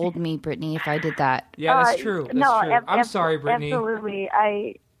totally scold me, Brittany, if I did that. Yeah, that's true. That's no, true. I'm sorry, Brittany. Absolutely.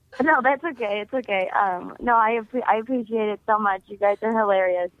 No, that's okay. It's okay. No, I appreciate it so much. You guys are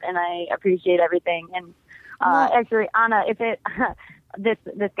hilarious, and I appreciate everything. And actually, Anna, if it this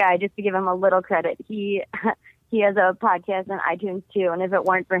guy, just to give him a little credit, he has a podcast on iTunes too. And if it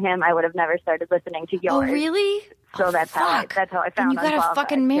weren't for him, I would have never started listening to yours. Oh, really? So that's how I Then found you gotta Unqualified,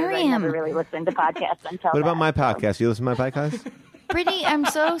 fucking marry 'cause I him. never really listened to podcasts until. What about that. my podcast? You listen to my podcast? Brittany, I'm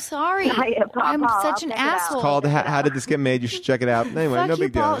so sorry. Yeah, Paul, I'm I'll such an check it out. asshole. It's called How Did This Get Made? You should check it out. Anyway, Fuck no you,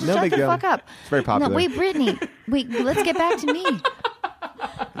 big deal. Paul. No Shut big the deal. fuck up. It's very popular. No, wait, Brittany. Wait, let's get back to me.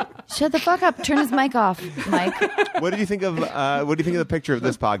 Shut the fuck up. Turn his mic off, Mike. What did you think of the picture of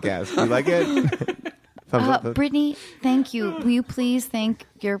this podcast? Do you like it? Thumbs up. Brittany, thank you. Will you please thank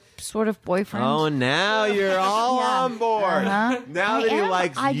your sort of boyfriend? Oh, now you're all on board. Uh-huh. Now I that he am.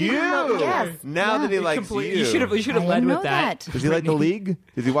 likes I you. didn't know- yes. Now that he likes Complete- you. You should have I led didn't with know that. Does he like the league?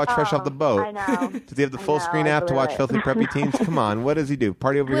 Does he watch Fresh Off the Boat? I know. Does he have the full screen I app to blew watch it. Filthy Preppy Teens? Come on, what does he do?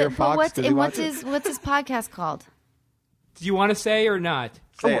 Party over here, But Fox? what's Does he and watch what's his podcast called? Do you want to say or not?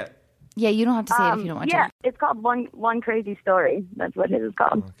 Say it. Yeah, you don't have to say it if you don't want Yeah, to. it's called One Crazy Story. That's what his is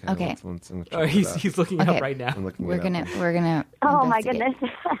called. Okay. let's check Oh, it he's out. he's looking Okay. up right now. I'm looking We're it up. gonna. Oh my investigate.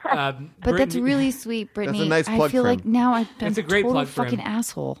 goodness. But that's really sweet, Brittany. nice I plug feel for like him. now I'm It's a a great total plug for him. fucking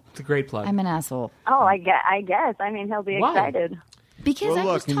asshole. It's a great plug. I'm an asshole Oh, I guess. I mean, he'll be Why? excited. because Well,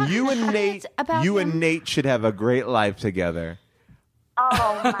 I was look, talking you to and Nate, about you him. and Nate should have a great life together.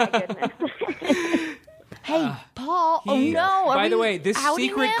 Oh my goodness. Hey, Paul. Oh He- no! Are By the we way, this outing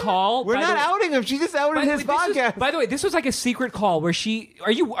secret him? call. We're by not the- outing him. She just outed his podcast. By the way, this was like a secret call where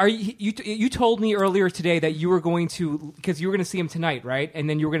you told me earlier today that you were going to, because you were going to see him tonight, right? And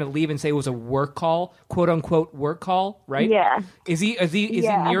then you were going to leave and say it was a work call, quote unquote work call, right? Yeah. Is he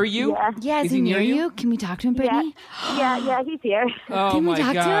Yeah, near you? yeah. Yeah, is he near you? Can we talk to him, Brittany? Yeah, he's here. Oh Can we my talk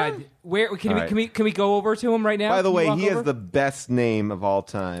to god. him? Where All can right. we go over to him right now? By the Can way, you walk he over? has the best name of all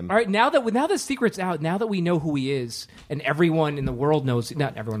time. All right, now the secret's out, now that we know who he is, and everyone in the world knows,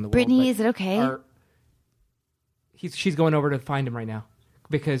 not everyone in the Brittany, world. is it okay? She's going over to find him right now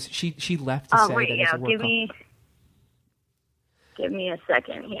because she left to say Wait, that yeah, it's a work call. give me a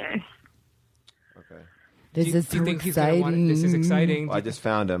second here. Okay. This Do you is so think he's gonna want it? exciting. This is exciting. Well, I just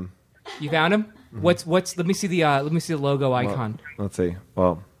found him. You found him? What's let me see the logo Well, icon. let's see.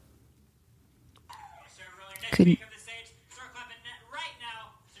 Well, Couldn't.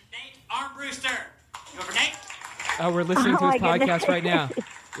 Oh, we're listening to Oh, his my goodness. podcast right now.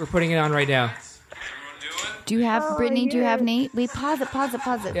 We're putting it on right now. Do you have Brittany? Do you have Nate? Wait, pause it,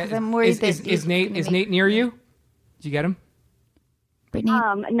 because I'm worried that Is Nate near you? Did you get him? Brittany.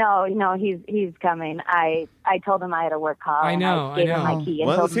 No, he's coming. I told him I had a work call. I and know, gave I him know. my key and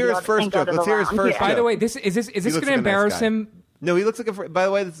Well, told let's him hear to his go- first and go joke. to the Let's hear his lounge. first Yeah. joke. By the way, is this He going looks to like a embarrass nice guy. him? No, he looks like a. By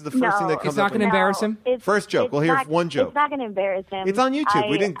the way, this is the first thing that comes It's not up. gonna embarrass him? First joke. We'll hear one joke. It's not going to embarrass him. It's on YouTube.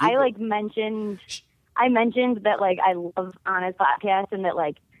 We didn't Google it. I mentioned that like I love Anna's podcast and that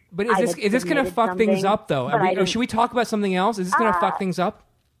like. But I is had this going to submitted fuck things something, up though? but I didn't- Should we talk about something else? Is this going to fuck things up?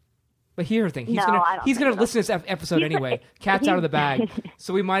 But here's the thing. No, I don't he's think gonna so. listen to this episode He's- anyway. Cat's out of the bag.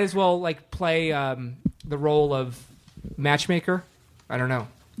 So we might as well like play the role of matchmaker. I don't know.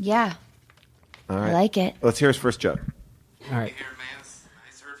 Yeah, All right. I like it. Let's hear his first joke. All right. Here, man.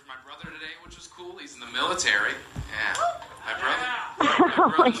 Nice heard from my brother today, which was cool. He's in the military. Yeah. My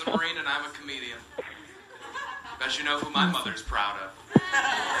brother's a Marine and I'm a comedian. Bet you know who my mother's proud of.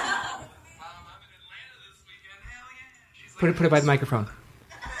 Put it by the microphone.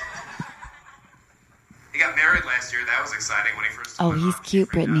 He got married last year. That was exciting when he first Oh, he's cute,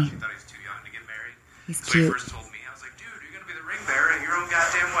 Brittany. thought he was too young to get married. He's So he cute. first told me, I was like, dude, you're going to be the ring bearer at your own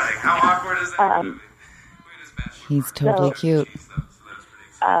goddamn wedding. How awkward is that? He's totally cute.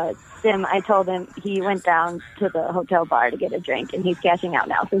 him. I told him he went down to the hotel bar to get a drink, and he's cashing out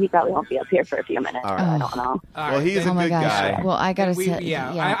now, so he probably won't be up here for a few minutes. All So right. I don't know. Well, he's a Oh my good gosh. guy. Well, I gotta We- say,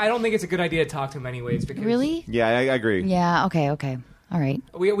 yeah, I don't think it's a good idea to talk to him anyways. Because Really? Yeah, I agree. Yeah. Okay. All right.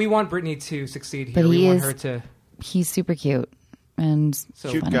 we want Brittany to succeed here. But We he want is. her to. He's super cute and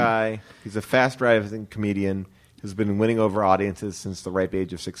Cute funny. guy. He's a fast-rising comedian who's been winning over audiences since the ripe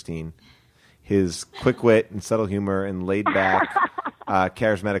age of 16. His quick wit and subtle humor and laid-back,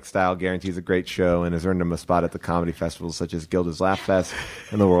 charismatic style guarantees a great show and has earned him a spot at the comedy festivals such as Gilda's Laugh Fest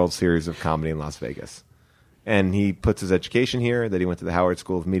and the World Series of Comedy in Las Vegas. And he puts his education here, that he went to the Howard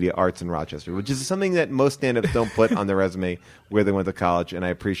School of Media Arts in Rochester, which is something that most stand-ups don't put on their resume where they went to college, and I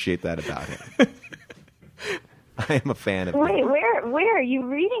appreciate that about him. I am a fan of him. Wait, where are you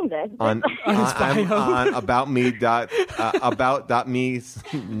reading this? I'm on about.me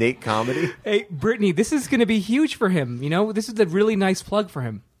Nate Comedy. Hey, Brittany, this is going to be huge for him. You know, this is a really nice plug for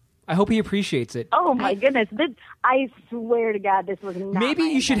him. I hope he appreciates it. Oh my goodness! I swear to God, this was not. Maybe my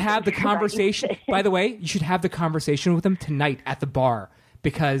you should have the intention. conversation. By the way, you should have the conversation with him tonight at the bar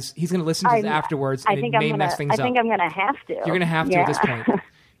because he's going to listen to this afterwards, and it may mess things up. I think I'm gonna have to. You're going to have to at this point.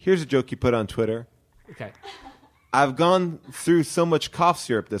 Here's a joke you put on Twitter. Okay. I've gone through so much cough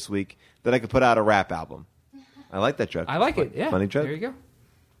syrup this week that I could put out a rap album. I like that joke. I like it. Yeah. Funny joke. There you go.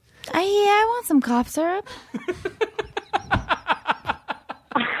 I want some cough syrup.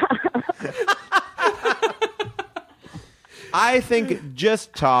 I think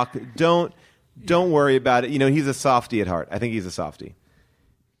just talk. Don't worry about it. You know, he's a softie at heart. I think he's a softie.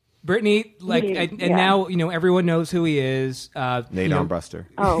 Brittany, like, and now, you know, everyone knows who he is. Nate Armbruster.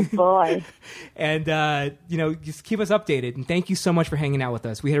 Oh, boy. And, you know, just keep us updated. And thank you so much for hanging out with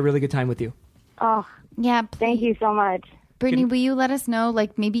us. We had a really good time with you. Oh, yeah. Thank you so much. Brittany, will you let us know?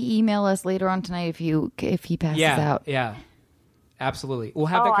 Like, maybe email us later on tonight if he passes out. Yeah. Absolutely. We'll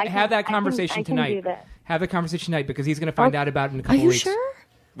have that conversation tonight. Do that. Have the conversation tonight because he's going to find out about it in a couple Are you weeks. sure?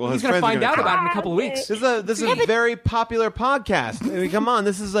 Well, he's his going to friends are find out gonna about it talk. in a couple of weeks. This is a very popular podcast. I mean, come on,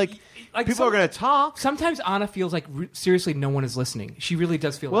 this is like people are going to talk. Sometimes Anna feels like seriously no one is listening. She really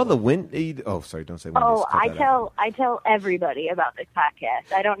does feel. Well, that the wind. Oh, sorry, don't say wind. Oh, I tell everybody about this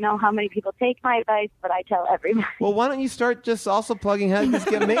podcast. I don't know how many people take my advice, but I tell everybody. Well, why don't you start just also plugging how these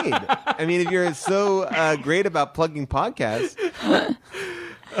get made? I mean, if you're so great about plugging podcasts.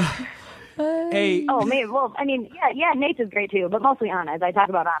 Hey. Oh, man. Well, I mean, yeah, Nate's is great too, but mostly Anna's. I talk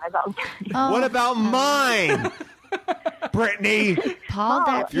about Anna's all the time. What about mine? Brittany, Paul,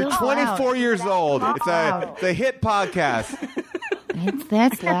 that you're feels 24 loud. years old. It's a hit podcast.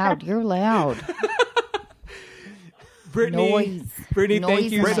 That's loud. You're loud. Brittany, Noise. Brittany, Noise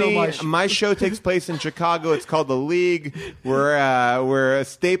thank you in so my much. My show takes place in Chicago. It's called The League. We're a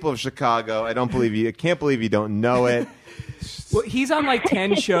staple of Chicago. I can't believe you don't know it. Well, he's on like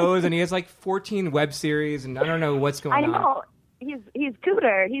 10 shows and he has like 14 web series and I don't know what's going on. I know. He's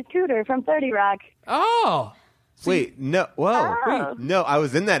Cooter. He's Cooter from 30 Rock. Oh. Wait, no. Whoa. Oh. Wait, no. I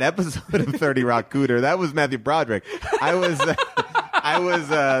was in that episode of 30 Rock Cooter. That was Matthew Broderick. I was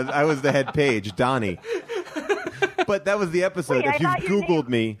the head page, Donnie. But that was the episode. Wait, I if you thought your Googled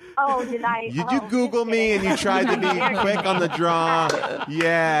me. Oh, did I? Did you Google me and you tried to be quick on the draw?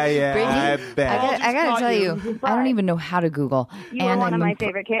 Yeah, Brittany, I bet. I gotta tell you, I don't even know how to Google. You were one of my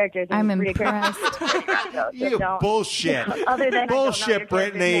favorite characters. I'm in impressed. You bullshit. Other than Bullshit,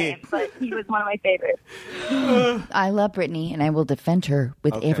 Brittany. But he was one of my favorites. I love Brittany, and I will defend her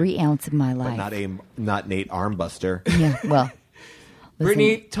with Okay. every ounce of my But life. not Nate Armbuster. Yeah, well.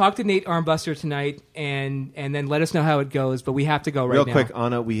 Brittany, talk to Nate Armbuster tonight and then let us know how it goes. But we have to go right Real now. quick,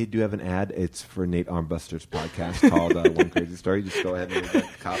 Anna, we do have an ad. It's for Nate Armbuster's podcast called One Crazy Story. Just go ahead and read the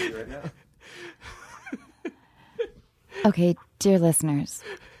copy right now. Okay, dear listeners,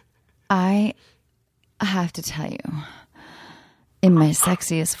 I have to tell you in my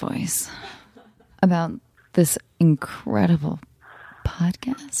sexiest voice about this incredible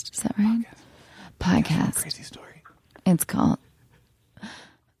podcast. Is that right? Podcast. Crazy Story. It's called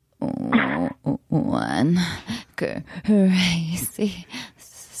One Crazy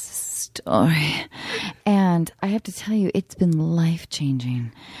Story. And I have to tell you, it's been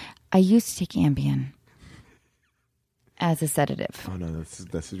life-changing. I used to take Ambien as a sedative. Oh, no, this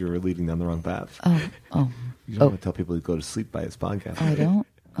is you're leading down the wrong path. Oh. You don't want to tell people to go to sleep by his podcast. Oh, I don't?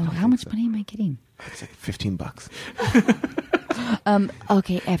 Oh, how much money am I getting? It's like $15.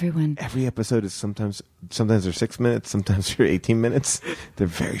 Okay, everyone. Every episode is sometimes they're 6 minutes, sometimes they're 18 minutes. They're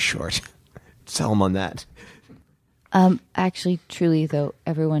very short. Sell them on that. Actually, truly, though,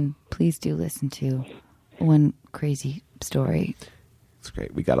 everyone, please do listen to One Crazy Story. It's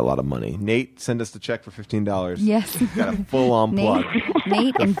great. We got a lot of money. Nate, send us the check for $15. Yes. Got a full-on plug.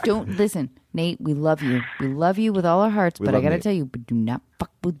 Nate, and don't listen. Nate, we love you. We love you with all our hearts, but I got to tell you, but do not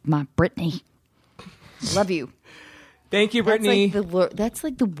fuck with my Brittany. Love you. Thank you, Brittany. That's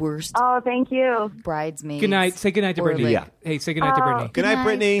like the worst. Oh, thank you. Bridesmaids. Good night. Say good night to Brittany. Hey, say good night to Brittany. Good night,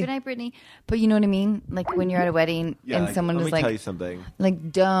 Brittany. Good night, Brittany. But you know what I mean? Like when you're at a wedding and someone let is me like, tell you something.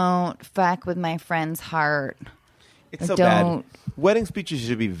 Like, don't fuck with my friend's heart. It's so bad. Wedding speeches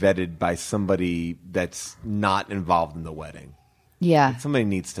should be vetted by somebody that's not involved in the wedding. Yeah. Somebody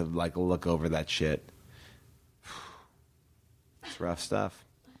needs to like look over that shit. It's rough stuff.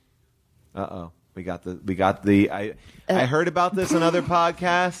 Uh-oh. I heard about this on other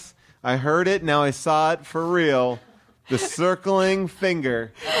podcasts. I heard it. Now I saw it for real. The circling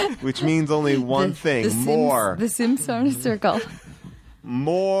finger, which means only one thing. More. The Sims are in a circle.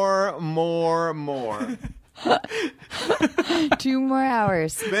 More. 2 more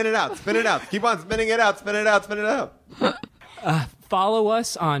hours. Spin it out. Keep on spinning it out. Follow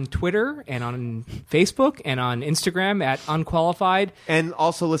us on Twitter and on Facebook and on Instagram at Unqualified. And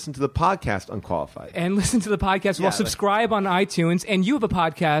also listen to the podcast Unqualified. Subscribe on iTunes. And you have a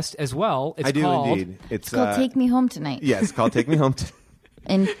podcast as well. I do indeed. It's called Take Me Home Tonight. Yes, it's called Take Me Home Tonight.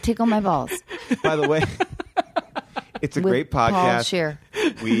 And tickle my balls. By the way, it's a great podcast. Paul Scheer.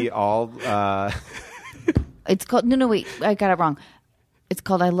 We all... It's called... No, wait. I got it wrong. It's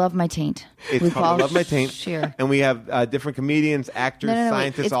called I Love My Taint. It's called I Love My Taint. Scheer. And we have different comedians, actors,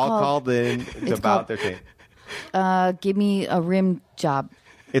 scientists all called in about their taint. Give me a rim job.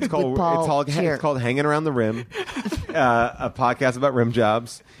 It's called Hanging Around the Rim, a podcast about rim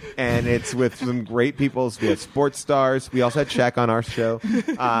jobs, and it's with some great people. So we had sports stars. We also had Shaq on our show.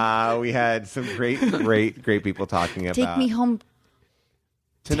 We had some great people talking about Take Me Home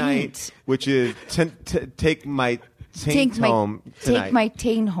Tonight, taint. Which is Take My Taint Home Tonight. Take my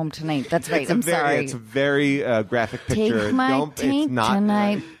taint home tonight. That's right. I'm sorry. It's a very graphic picture. Take my taint it's not,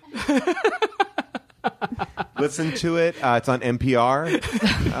 tonight. Listen to it. It's on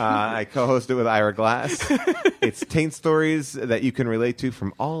NPR. I co-host it with Ira Glass. It's taint stories that you can relate to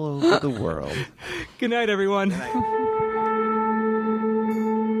from all over the world. Good night, everyone. Good night.